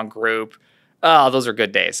the wrong group. Oh, those are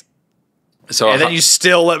good days. And then you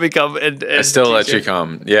still let me come. I still let you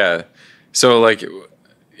come. Yeah. So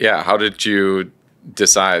how did you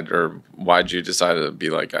decide, or why did you decide to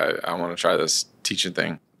be like, I want to try this teaching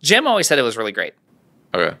thing? Jem always said it was really great.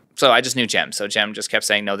 Okay. So I just knew Jem. So Jem just kept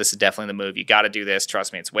saying, no, this is definitely the move. You got to do this.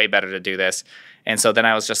 Trust me, it's way better to do this. And so then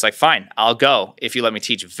I was just like, fine, I'll go if you let me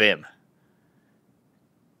teach Vim.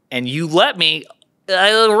 And you let me.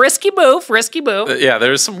 Risky move. Yeah,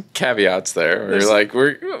 there's some caveats there. We're like,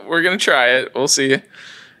 we're gonna try it. We'll see.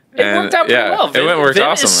 It worked out pretty well. It worked Vim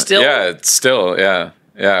awesome. Is still, it's still,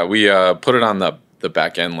 yeah. We put it on the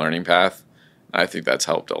back end learning path. I think that's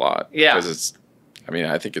helped a lot. Yeah, because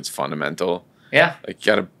I think it's fundamental. Yeah, like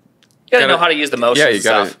you gotta know how to use the motions. Yeah, you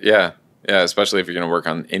gotta. Yeah. Yeah, especially if you're going to work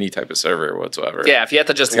on any type of server whatsoever. Yeah, if you have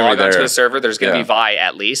to just log onto a server, there's going to be Vi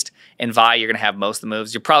at least. In Vi, you're going to have most of the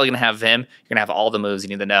moves. You're probably going to have Vim. You're going to have all the moves you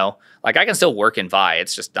need to know. Like, I can still work in Vi.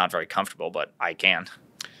 It's just not very comfortable, but I can.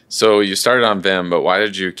 So you started on Vim, but why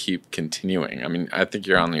did you keep continuing? I mean, I think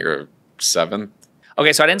you're on your 7th.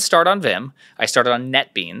 Okay, so I didn't start on Vim. I started on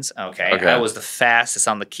NetBeans. Okay. I was the fastest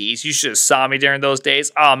on the keys. You should have saw me during those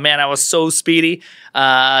days. Oh, man, I was so speedy.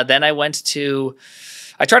 Then I went to...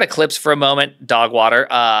 I tried Eclipse for a moment, dog water.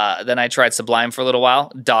 Then I tried Sublime for a little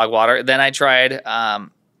while, dog water. Then I tried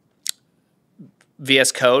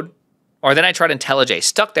VS Code, or then I tried IntelliJ.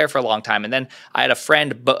 Stuck there for a long time, and then I had a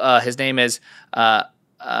friend. His name is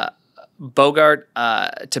Bogart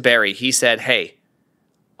Taberi. He said, "Hey,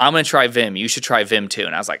 I'm going to try Vim. You should try Vim too."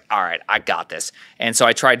 And I was like, all right, I got this. And so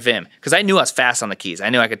I tried Vim because I knew I was fast on the keys. I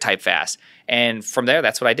knew I could type fast. And from there,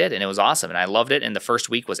 that's what I did. And it was awesome. And I loved it. And the first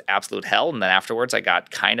week was absolute hell. And then afterwards, I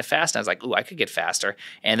got kind of fast. And I was like, ooh, I could get faster.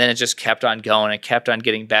 And then it just kept on going and kept on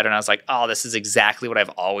getting better. And I was like, oh, this is exactly what I've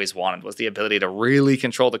always wanted, was the ability to really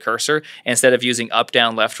control the cursor instead of using up,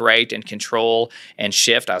 down, left, right, and control and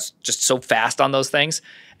shift. I was just so fast on those things.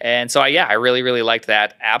 And so, I really, really liked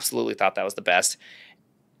that. Absolutely thought that was the best.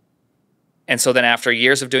 And so then after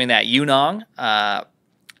years of doing that, Yunong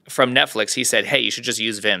from Netflix, he said, hey, you should just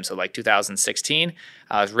use Vim. So like 2016,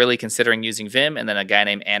 I was really considering using Vim. And then a guy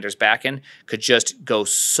named Anders Bakken could just go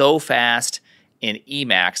so fast in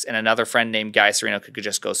Emacs. And another friend named Guy Serino could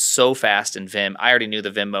just go so fast in Vim. I already knew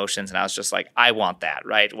the Vim motions. And I was just like, I want that,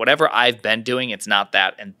 right? Whatever I've been doing, it's not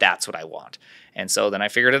that. And that's what I want. And so then I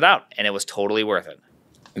figured it out. And it was totally worth it.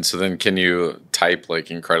 And so then can you type like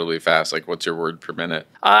incredibly fast? Like what's your word per minute?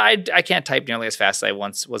 I can't type nearly as fast as I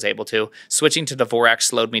once was able to. Switching to Dvorak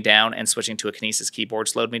slowed me down, and switching to a Kinesis keyboard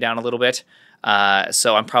slowed me down a little bit.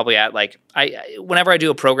 So I'm probably at like, whenever I do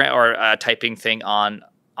a program or a typing thing on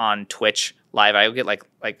Twitch live, I get like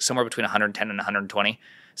somewhere between 110 and 120.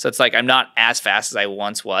 So it's like I'm not as fast as I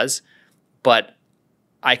once was, but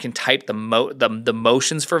I can type the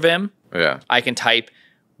motions for Vim. Yeah. I can type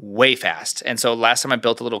way fast. And so last time I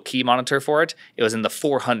built a little key monitor for it, it was in the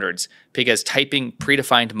 400s, because typing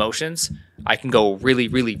predefined motions, I can go really,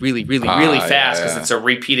 really, really, really, really fast because it's a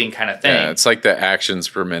repeating kind of thing. Yeah, it's like the actions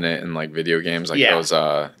per minute in like video games, like those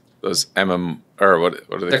MM or what are they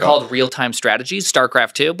called? They're called real-time strategies.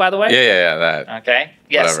 StarCraft 2, by the way. Yeah, that. Okay.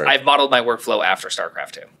 Yes, whatever. I've modeled my workflow after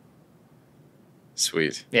StarCraft 2.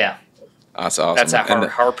 Sweet. Yeah. That's awesome. That's how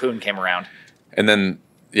Harpoon came around. And then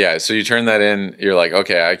so you turn that in, you're like,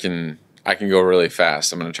 okay, I can go really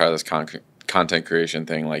fast. I'm going to try this content creation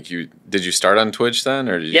thing. Like did you start on Twitch then,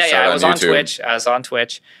 or did you start I was on on YouTube? Twitch. I was on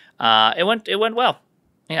Twitch. It went well.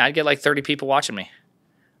 Yeah, I'd get like 30 people watching me.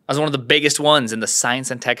 I was one of the biggest ones in the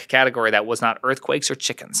science and tech category that was not earthquakes or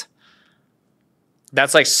chickens.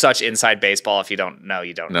 That's like such inside baseball. If you don't know,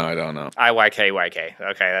 you don't know. No, I don't know. IYK.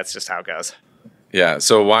 Okay, that's just how it goes. Yeah.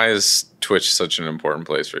 So why is Twitch such an important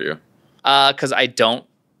place for you? Because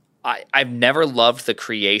I've never loved the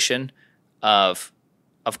creation of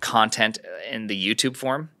content in the YouTube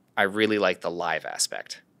form. I really like the live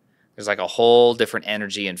aspect. There's like a whole different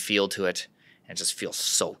energy and feel to it, and it just feels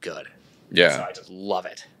so good. Yeah. So I just love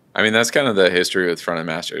it. I mean, that's kind of the history with Frontend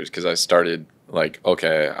Masters, because I started like,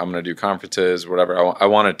 okay, I'm going to do conferences, whatever. I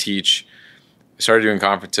want to teach. I started doing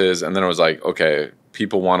conferences, and then it was like, okay,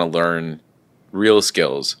 people want to learn real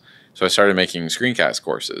skills. So I started making screencast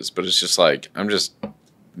courses, but it's just like, I'm just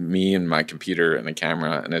me and my computer and a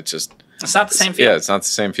camera, and it's not the same feel. Yeah, it's not the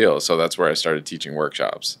same feel. So that's where I started teaching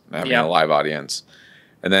workshops and having a live audience.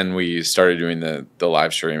 And then we started doing the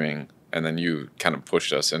live streaming, and then you kind of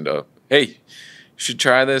pushed us into, hey, you should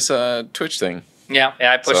try this Twitch thing. Yeah,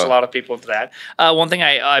 I pushed a lot of people to that. One thing,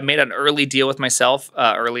 I made an early deal with myself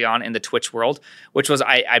early on in the Twitch world, which was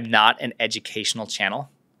I'm not an educational channel.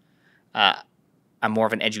 I'm more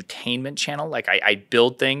of an edutainment channel. Like I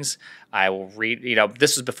build things. I will read,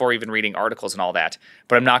 this was before even reading articles and all that,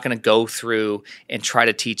 but I'm not going to go through and try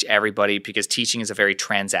to teach everybody, because teaching is a very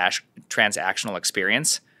transactional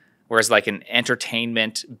experience. Whereas like an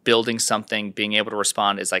entertainment, building something, being able to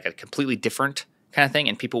respond is like a completely different kind of thing.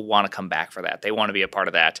 And people want to come back for that. They want to be a part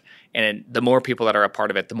of that. And the more people that are a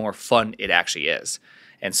part of it, the more fun it actually is.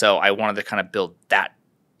 And so I wanted to kind of build that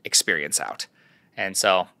experience out. And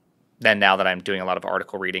so then now that I'm doing a lot of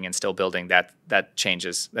article reading and still building, that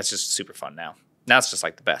changes. That's just super fun now. Now it's just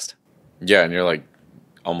like the best. Yeah, and you're like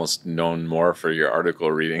almost known more for your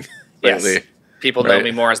article reading lately. Yes. People know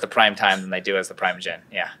me more as the Prime Time than they do as the Primeagen.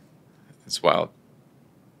 Yeah. It's wild.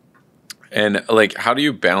 And like, how do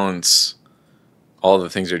you balance all the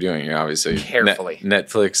things you're doing? You're obviously carefully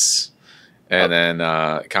Netflix, and then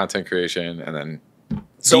content creation, and then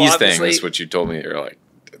so these things, which you told me you're like,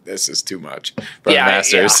 this is too much.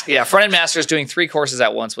 Masters. Yeah. Frontend Masters doing 3 courses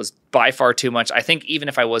at once was by far too much. I think even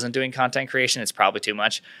if I wasn't doing content creation, it's probably too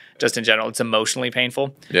much. Just in general, it's emotionally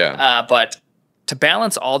painful. Yeah. But to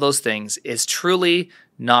balance all those things is truly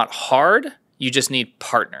not hard. You just need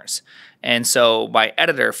partners. And so my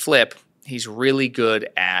editor, Flip, he's really good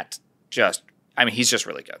at he's just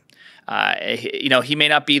really good. He may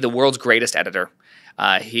not be the world's greatest editor.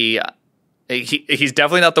 He's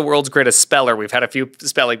definitely not the world's greatest speller. We've had a few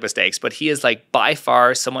spelling mistakes, but he is like by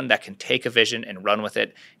far someone that can take a vision and run with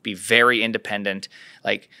it, be very independent.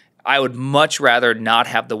 Like I would much rather not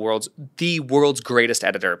have the world's greatest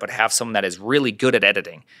editor, but have someone that is really good at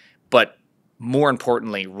editing, but more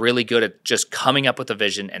importantly, really good at just coming up with a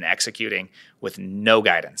vision and executing with no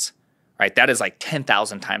guidance. Right? That is like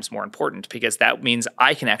 10,000 times more important because that means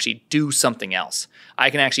I can actually do something else.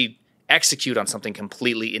 I can actually execute on something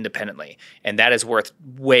completely independently. And that is worth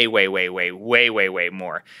way, way, way, way, way, way, way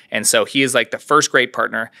more. And so he is like the first great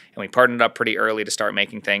partner, and we partnered up pretty early to start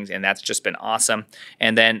making things, and that's just been awesome.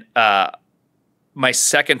 And then my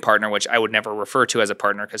second partner, which I would never refer to as a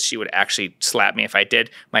partner because she would actually slap me if I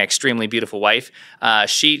did, my extremely beautiful wife,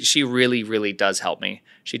 she really, really does help me.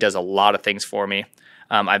 She does a lot of things for me.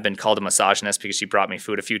 I've been called a misogynist because she brought me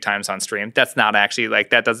food a few times on stream. That's not actually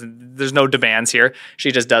there's no demands here.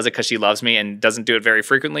 She just does it because she loves me and doesn't do it very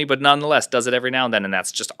frequently, but nonetheless does it every now and then. And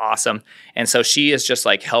that's just awesome. And so she has just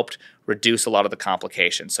like helped reduce a lot of the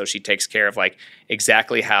complications. So she takes care of like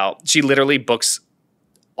exactly how she literally books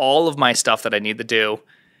all of my stuff that I need to do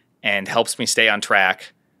and helps me stay on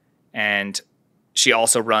track. And she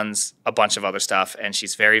also runs a bunch of other stuff, and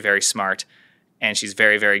she's very, very smart. And she's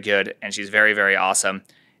very, very good, and she's very, very awesome.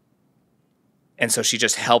 And so she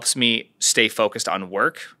just helps me stay focused on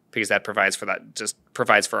work because that provides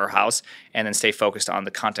for our house, and then stay focused on the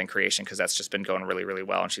content creation because that's just been going really, really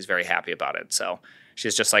well, and she's very happy about it. So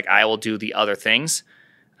she's just like, I will do the other things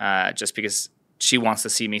just because she wants to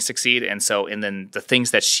see me succeed. And then the things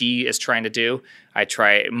that she is trying to do, I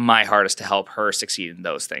try my hardest to help her succeed in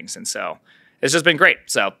those things. And so it's just been great.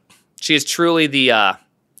 So she is truly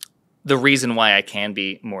the reason why I can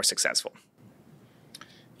be more successful.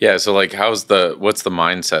 Yeah. So like, what's the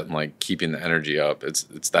mindset and like keeping the energy up?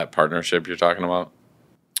 It's that partnership you're talking about.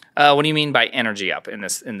 What do you mean by energy up in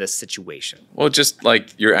this situation? Well, just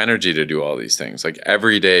like your energy to do all these things. Like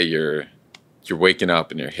every day you're waking up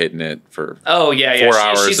and you're hitting it for 4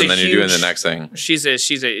 hours, and then you're doing the next thing. She's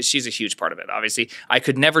a huge part of it. Obviously, I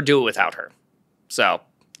could never do it without her. So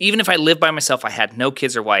even if I lived by myself, I had no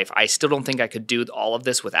kids or wife, I still don't think I could do all of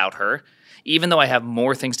this without her. Even though I have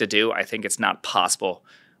more things to do, I think it's not possible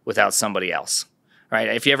without somebody else. Right?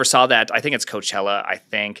 If you ever saw that, I think it's Coachella. I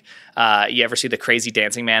think you ever see the crazy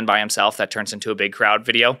dancing man by himself that turns into a big crowd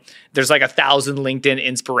video? There's like 1,000 LinkedIn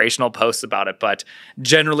inspirational posts about it. But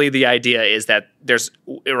generally, the idea is that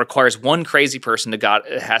it requires one crazy person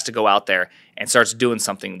has to go out there and starts doing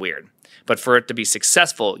something weird. But for it to be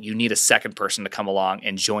successful, you need a second person to come along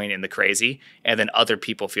and join in the crazy, and then other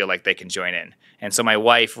people feel like they can join in. And so my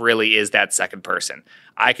wife really is that second person.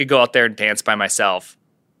 I could go out there and dance by myself,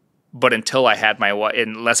 but unless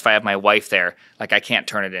I have my wife there, like I can't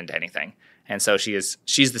turn it into anything. And so she's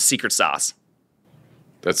the secret sauce.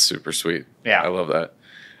 That's super sweet. Yeah. I love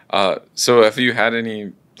that. So have you had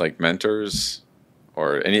any like mentors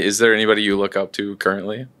is there anybody you look up to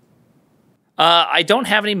currently? I don't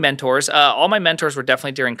have any mentors. All my mentors were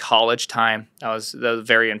definitely during college time. That was the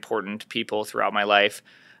very important people throughout my life.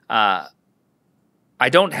 I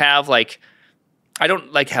don't have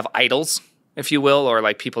have idols, if you will, or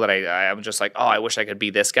like people that I'm just like, oh, I wish I could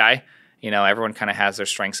be this guy. You know, everyone kind of has their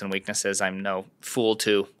strengths and weaknesses. I'm no fool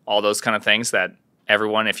to all those kind of things that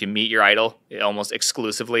everyone, if you meet your idol, almost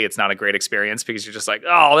exclusively, it's not a great experience because you're just like,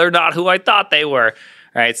 oh, they're not who I thought they were.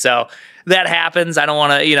 Right. So that happens. I don't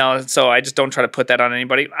want to, so I just don't try to put that on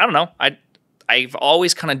anybody. I don't know. I've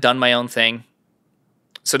always kind of done my own thing.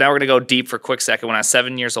 So now we're going to go deep for a quick second. When I was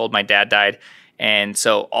 7 years old, my dad died. And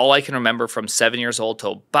so all I can remember from 7 years old to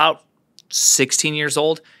about 16 years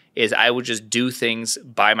old is I would just do things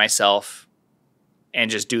by myself and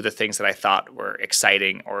just do the things that I thought were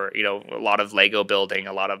exciting, or, a lot of Lego building,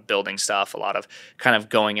 a lot of building stuff, a lot of kind of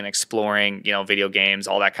going and exploring, video games,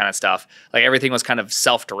 all that kind of stuff. Like everything was kind of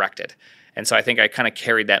self-directed. And so I think I kind of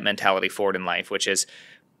carried that mentality forward in life, which is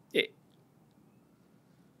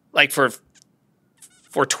like for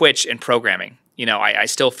Twitch and programming, I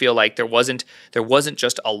still feel like there wasn't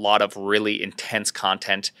just a lot of really intense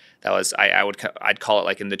content that was I'd call it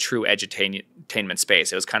like in the true edutainment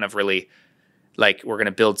space. It was kind of really like we're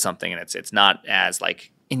gonna build something and it's not as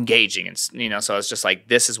like engaging and so it's just like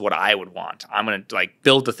this is what I would want. I'm gonna like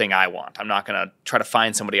build the thing I want. I'm not gonna try to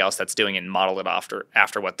find somebody else that's doing it and model it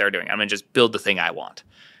after what they're doing. I'm gonna just build the thing I want.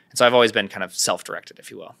 And so I've always been kind of self-directed, if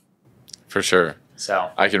you will. For sure. So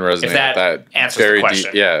I can resonate with that answers very the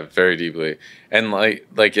question. very deeply. And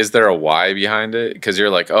like is there a why behind it? Because you're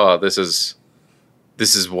like, oh, this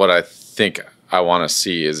is what I think I want to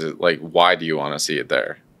see. Is it like, why do you want to see it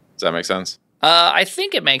there? Does that make sense? I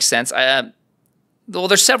think it makes sense. Well,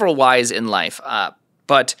 there's several whys in life,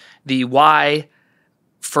 but the why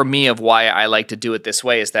for me of why I like to do it this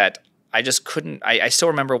way is that I just couldn't. I still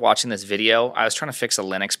remember watching this video. I was trying to fix a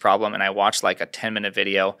Linux problem, and I watched like a 10-minute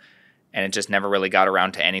video, and it just never really got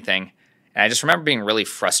around to anything. And I just remember being really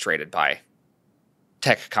frustrated by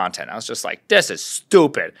tech content. I was just like, this is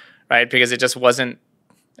stupid, right? Because it just wasn't.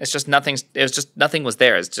 It's just nothing. It was just nothing was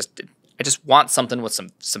there. It's just I just want something with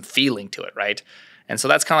some feeling to it, right? And so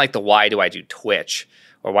that's kind of like the why do I do Twitch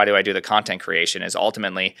or why do I do the content creation is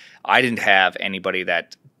ultimately I didn't have anybody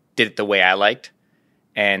that did it the way I liked.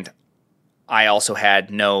 And I also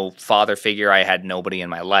had no father figure. I had nobody in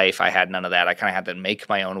my life. I had none of that. I kind of had to make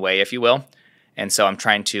my own way, if you will. And so I'm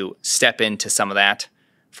trying to step into some of that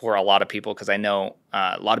for a lot of people because I know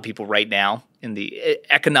a lot of people right now in the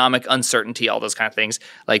economic uncertainty, all those kind of things,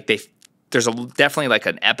 like there's definitely like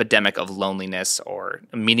an epidemic of loneliness or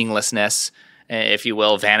meaninglessness, if you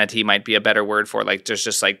will. Vanity might be a better word for it. Like there's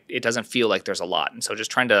just like it doesn't feel like there's a lot. And so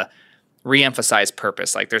just trying to reemphasize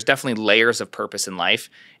purpose. Like there's definitely layers of purpose in life.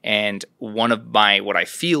 And what I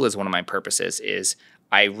feel is one of my purposes is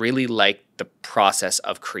I really like the process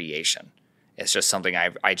of creation. It's just something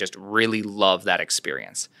I just really love that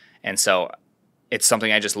experience. And so it's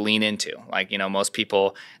something I just lean into. Like, most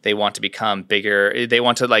people, they want to become bigger. They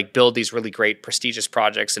want to like build these really great prestigious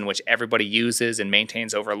projects in which everybody uses and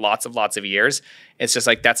maintains over lots of years. It's just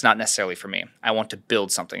like, that's not necessarily for me. I want to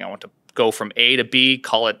build something. I want to go from A to B,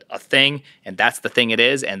 call it a thing, and that's the thing it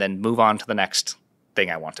is, and then move on to the next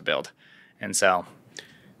thing I want to build. And so.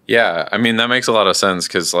 Yeah, I mean, that makes a lot of sense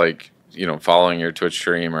because like, following your Twitch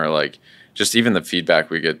stream or like just even the feedback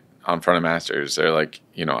we get on Frontend Masters, they're like,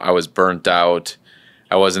 I was burnt out.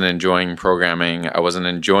 I wasn't enjoying programming. I wasn't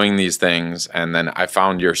enjoying these things. And then I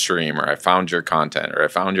found your stream or I found your content or I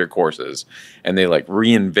found your courses and they like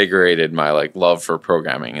reinvigorated my like love for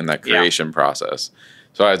programming and that creation process.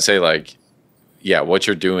 So I'd say like, yeah, what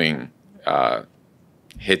you're doing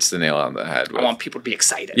hits the nail on the head. I want people to be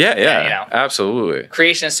excited. Yeah, absolutely.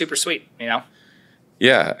 Creation is super sweet,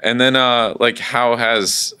 Yeah. And then like how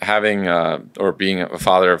has having or being a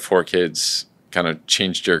father of 4 kids kind of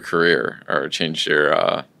changed your career or changed your,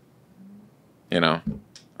 I don't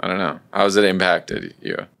know. How has it impacted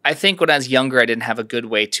you? I think when I was younger, I didn't have a good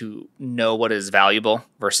way to know what is valuable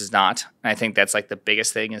versus not. And I think that's like the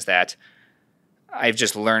biggest thing is that I've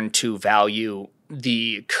just learned to value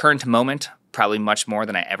the current moment probably much more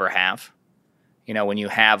than I ever have. When you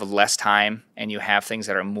have less time and you have things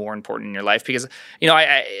that are more important in your life, because,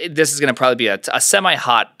 this is going to probably be a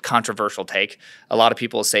semi-hot controversial take. A lot of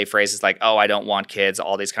people say phrases like, oh, I don't want kids,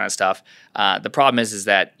 all these kind of stuff. The problem is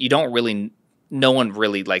that no one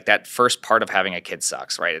really like that first part of having a kid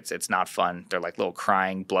sucks, right? It's not fun. They're like little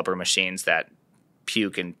crying blubber machines that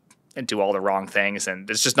puke and do all the wrong things. And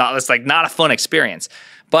it's not a fun experience,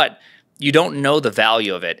 but you don't know the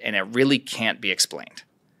value of it. And it really can't be explained.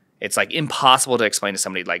 It's like impossible to explain to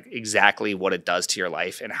somebody like exactly what it does to your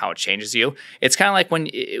life and how it changes you. It's kind of like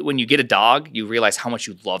when you get a dog, you realize how much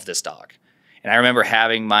you love this dog. And I remember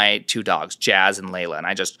having my 2 dogs, Jazz and Layla, and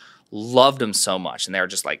I just loved them so much. And they were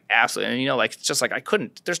just like absolutely, and it's just like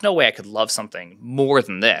there's no way I could love something more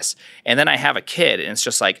than this. And then I have a kid, and it's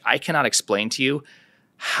just like I cannot explain to you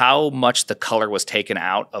how much the color was taken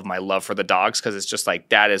out of my love for the dogs because it's just like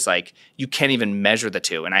that is like you can't even measure the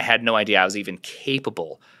two. And I had no idea I was even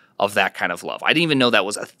capable of that kind of love. I didn't even know that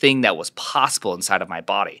was a thing that was possible inside of my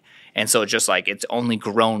body. And so it's just like it's only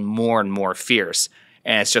grown more and more fierce.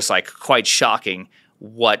 And it's just like quite shocking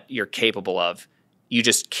what you're capable of. You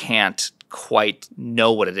just can't quite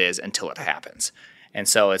know what it is until it happens. And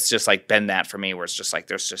so it's just like been that for me where it's just like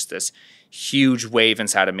there's just this huge wave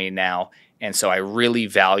inside of me now. And so I really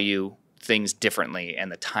value things differently.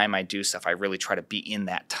 And the time I do stuff, I really try to be in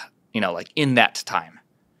that, in that time.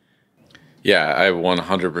 Yeah, I 100%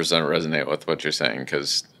 resonate with what you're saying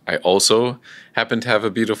because I also happen to have a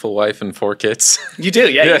beautiful wife and 4 kids. You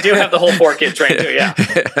do, yeah. You do have the whole 4 kids right too, yeah.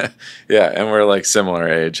 Yeah, and we're like similar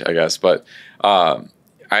age, I guess. But I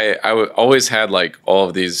always had like all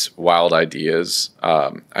of these wild ideas.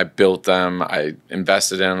 I built them. I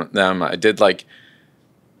invested in them. I did like,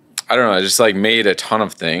 I don't know, I just like made a ton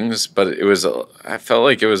of things, but I felt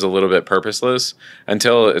like it was a little bit purposeless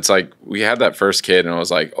until it's like we had that first kid and it was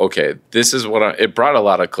like, okay, this is what it brought a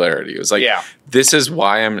lot of clarity. It was like, this is what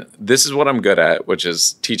I'm good at, which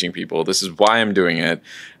is teaching people. This is why I'm doing it.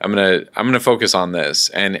 I'm going to focus on this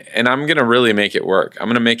and I'm going to really make it work. I'm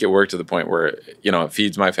going to make it work to the point where, it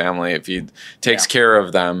feeds my family. It takes care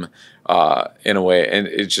of them in a way. And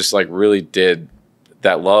it just like really did.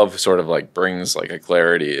 That love sort of like brings like a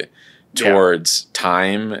clarity towards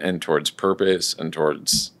time and towards purpose and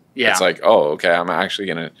towards it's like, oh, okay, I'm actually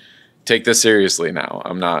gonna take this seriously now.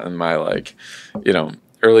 I'm not in my like,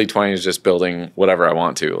 early 20s just building whatever I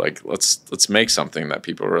want to. Like let's make something that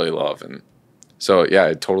people really love. And so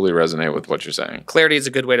I totally resonate with what you're saying. Clarity is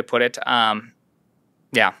a good way to put it.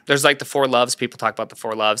 There's like the 4 loves. People talk about the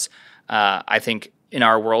 4 loves. I think in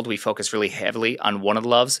our world we focus really heavily on one of the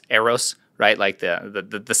loves, eros. Right, like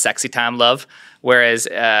the sexy time love, whereas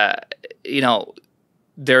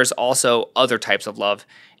there's also other types of love,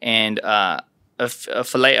 and a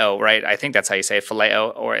phileo, right? I think that's how you say it,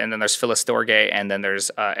 phileo, and then there's philostorge, and then there's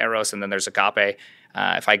eros, and then there's agape.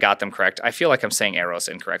 If I got them correct, I feel like I'm saying eros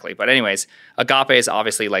incorrectly, but anyways, agape is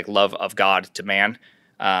obviously like love of God to man.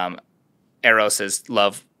 Eros is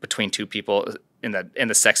love between 2 people in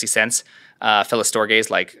the sexy sense. Philostorge is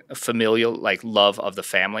like familial, like love of the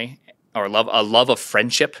family. Or a love of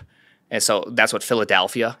friendship, and so that's what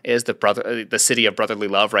Philadelphia is, the city of brotherly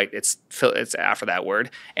love, right? It's after that word,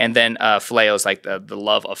 and then phileo is like the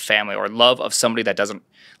love of family or love of somebody that doesn't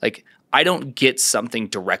like. I don't get something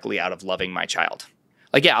directly out of loving my child.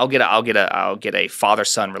 Like I'll get a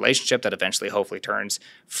father-son relationship that eventually hopefully turns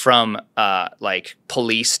from like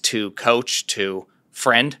police to coach to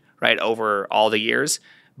friend, right, over all the years,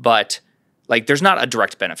 but. Like there's not a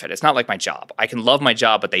direct benefit. It's not like my job. I can love my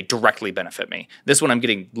job, but they directly benefit me. This one, I'm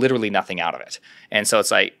getting literally nothing out of it. And so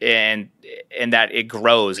it's like, and that it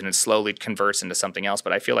grows and it slowly converts into something else.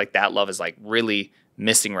 But I feel like that love is like really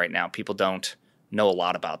missing right now. People don't know a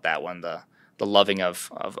lot about that one. The loving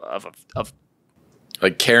of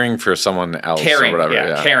like caring for someone else or whatever.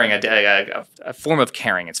 Yeah. Caring, a form of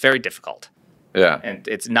caring. It's very difficult. Yeah. And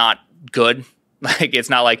it's not good. Like it's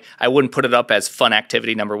not like I wouldn't put it up as fun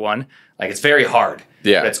activity number 1. Like it's very hard.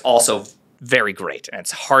 Yeah. But it's also very great. And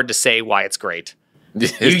it's hard to say why it's great. You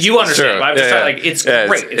understand. Sure. But I'm just trying like it's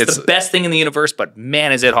great. It's the best thing in the universe, but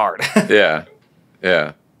man is it hard. Yeah.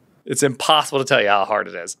 Yeah. It's impossible to tell you how hard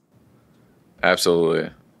it is. Absolutely.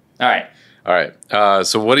 All right.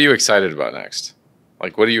 So what are you excited about next?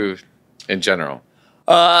 Like what are you in general?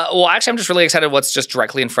 Well, actually, I'm just really excited what's just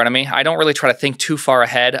directly in front of me. I don't really try to think too far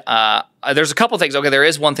ahead. There's a couple things. Okay, there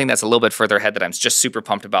is one thing that's a little bit further ahead that I'm just super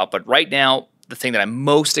pumped about. But right now, the thing that I'm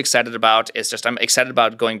most excited about is just I'm excited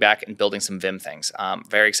about going back and building some Vim things.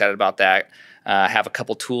 Very excited about that. Have a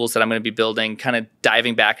couple tools that I'm going to be building, kind of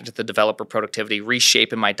diving back into the developer productivity,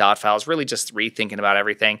 reshaping my dot files, really just rethinking about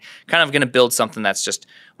everything. Kind of going to build something that's just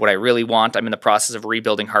what I really want. I'm in the process of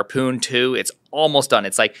rebuilding Harpoon too. It's almost done.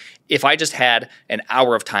 It's like if I just had an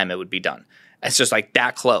hour of time, it would be done. It's just like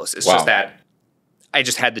that close. It's just that I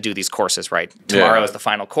just had to do these courses, right? Tomorrow is the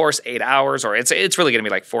final course, 8 hours, or it's really going to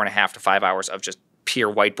be like 4.5 to 5 hours of just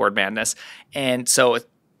pure whiteboard madness. And so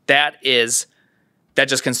that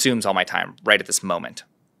just consumes all my time right at this moment.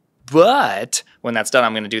 But when that's done,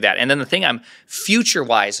 I'm going to do that. And then the thing I'm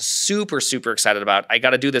future-wise super, super excited about, I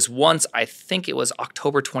got to do this once. I think it was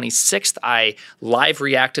October 26th. I live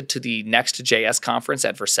reacted to the Next.js conference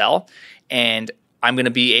at Vercel. And I'm going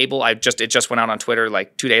to be able, it just went out on Twitter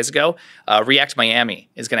like 2 days ago. React Miami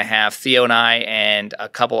is going to have Theo and I and a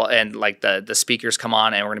couple, and like the speakers come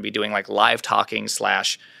on, and we're going to be doing like live talking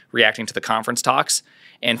 / reacting to the conference talks.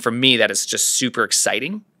 And for me, that is just super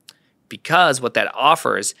exciting because what that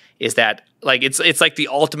offers is that like it's like the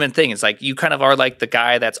ultimate thing. It's like you kind of are like the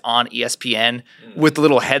guy that's on ESPN with the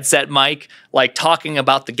little headset mic, like talking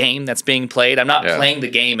about the game that's being played. I'm not playing the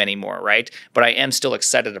game anymore, right? But I am still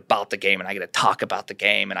excited about the game, and I get to talk about the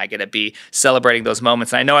game, and I get to be celebrating those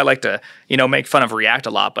moments. And I know I like to, make fun of React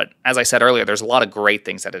a lot, but as I said earlier, there's a lot of great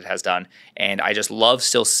things that it has done, and I just love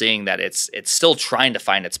still seeing that it's still trying to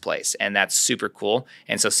find its place, and that's super cool.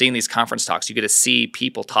 And so seeing these conference talks, you get to see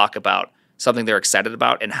people talk about something they're excited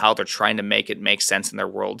about and how they're trying to make it make sense in their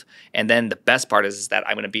world. And then the best part is that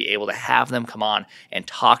I'm going to be able to have them come on and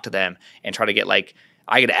talk to them and try to get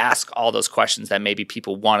I get to ask all those questions that maybe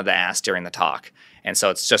people wanted to ask during the talk. And so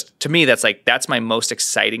it's just, to me, that's my most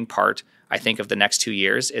exciting part, I think, of the next 2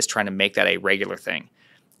 years is trying to make that a regular thing.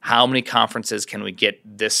 How many conferences can we get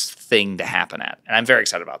this thing to happen at? And I'm very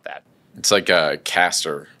excited about that. It's like a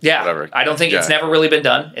caster. Yeah. Whatever. I don't think it's never really been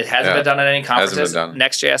done. It hasn't been done at any conferences. Hasn't been done.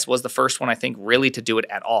 Next.js was the first one, I think, really to do it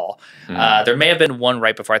at all. There may have been one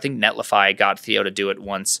right before. I think Netlify got Theo to do it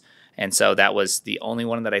once. And so that was the only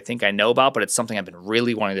one that I think I know about, but it's something I've been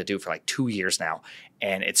really wanting to do for like 2 years now.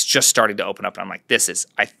 And it's just starting to open up. And I'm like,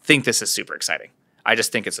 I think this is super exciting. I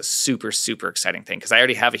just think it's a super, super exciting thing because I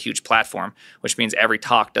already have a huge platform, which means every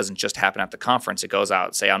talk doesn't just happen at the conference. It goes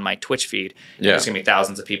out, say, on my Twitch feed. There's going to be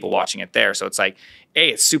thousands of people watching it there. So it's like, A,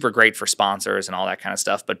 it's super great for sponsors and all that kind of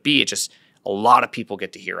stuff. But B, it just, a lot of people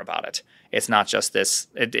get to hear about it. It's not just this.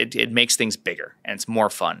 It makes things bigger and it's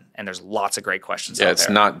more fun. And there's lots of great questions out there. It's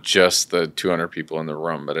not just the 200 people in the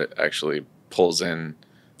room, but it actually pulls in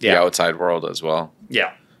the outside world as well.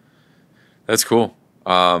 Yeah. That's cool.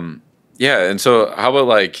 Yeah, and so how about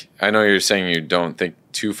like, I know you're saying you don't think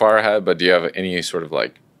too far ahead, but do you have any sort of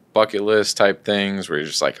like bucket list type things where you're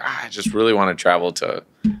just like, I just really want to travel to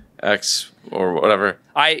X or whatever?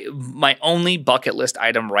 My only bucket list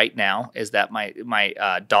item right now is that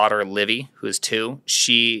my daughter Livy, who is 2,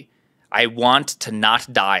 I want to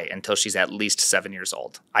not die until she's at least 7 years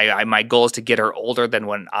old. My goal is to get her older than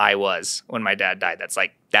when my dad died.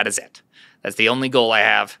 That is it. That's the only goal I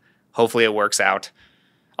have. Hopefully it works out.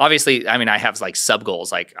 Obviously, I mean, I have like sub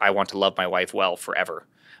goals, like I want to love my wife well forever,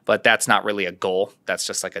 but that's not really a goal. That's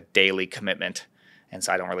just like a daily commitment. And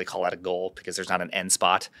so I don't really call that a goal because there's not an end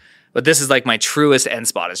spot. But this is like my truest end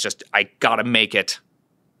spot. It's just, I got to make it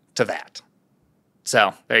to that.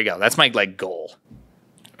 So there you go. That's my like goal.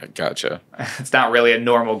 I gotcha. It's not really a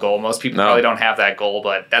normal goal. Most people probably don't have that goal,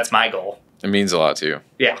 but that's my goal. It means a lot to you.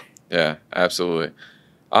 Yeah. Yeah, absolutely.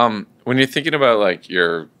 When you're thinking about like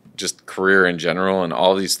your just career in general and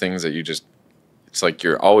all these things that it's like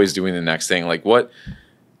you're always doing the next thing. Like what,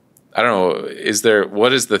 I don't know,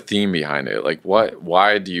 what is the theme behind it? Like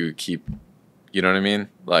why do you keep, you know what I mean?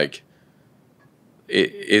 Like,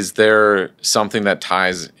 is there something that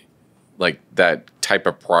ties like that type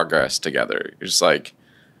of progress together? You're just like,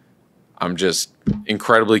 I'm just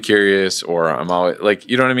incredibly curious, or I'm always like,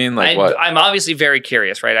 you know what I mean? Like what? I'm obviously very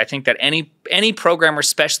curious, right? I think that any programmer,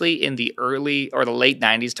 especially in the early or the late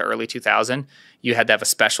 90s to early 2000, you had to have a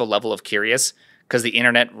special level of curious because the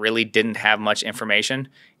internet really didn't have much information,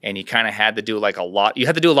 and you kind of had to do like a lot. You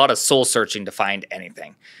had to do a lot of soul searching to find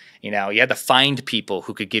anything. You know, you had to find people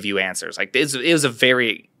who could give you answers. Like it was a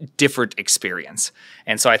very different experience,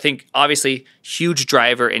 and so I think obviously huge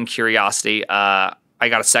driver in curiosity. I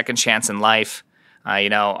got a second chance in life.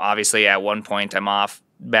 Obviously at one point I'm off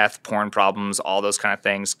meth, porn problems, all those kind of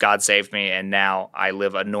things. God saved me, and now I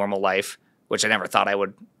live a normal life, which I never thought I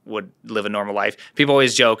would live a normal life. People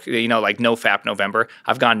always joke, like no FAP November.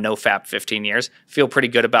 I've gone no FAP 15 years. Feel pretty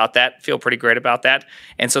good about that. Feel pretty great about that.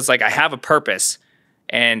 And so it's like I have a purpose,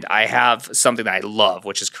 and I have something that I love,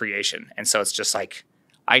 which is creation. And so it's just like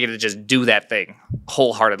I get to just do that thing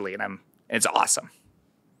wholeheartedly, and it's awesome.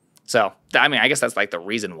 So, I mean, I guess that's like the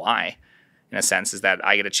reason why, in a sense, is that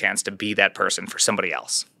I get a chance to be that person for somebody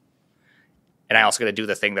else. And I also get to do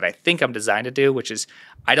the thing that I think I'm designed to do, which is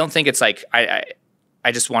I don't think it's like I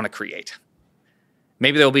just want to create.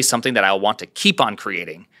 Maybe there'll be something that I'll want to keep on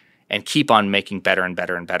creating and keep on making better and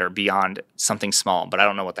better and better beyond something small, but I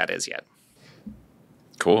don't know what that is yet.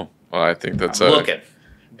 Cool. Well, I think that's I'm looking.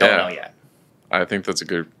 Don't know yet. I think that's a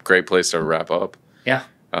great place to wrap up. Yeah.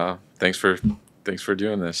 Thanks for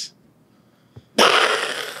doing this.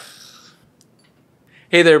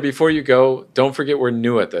 Hey there, before you go, don't forget we're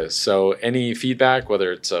new at this. So any feedback,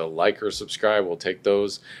 whether it's a like or subscribe, we'll take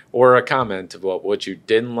those, or a comment about what you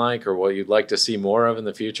didn't like or what you'd like to see more of in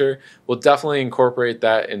the future. We'll definitely incorporate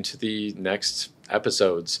that into the next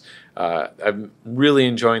episodes. I'm really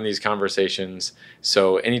enjoying these conversations.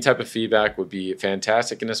 So any type of feedback would be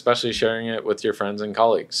fantastic, and especially sharing it with your friends and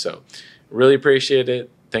colleagues. So really appreciate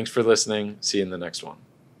it. Thanks for listening. See you in the next one.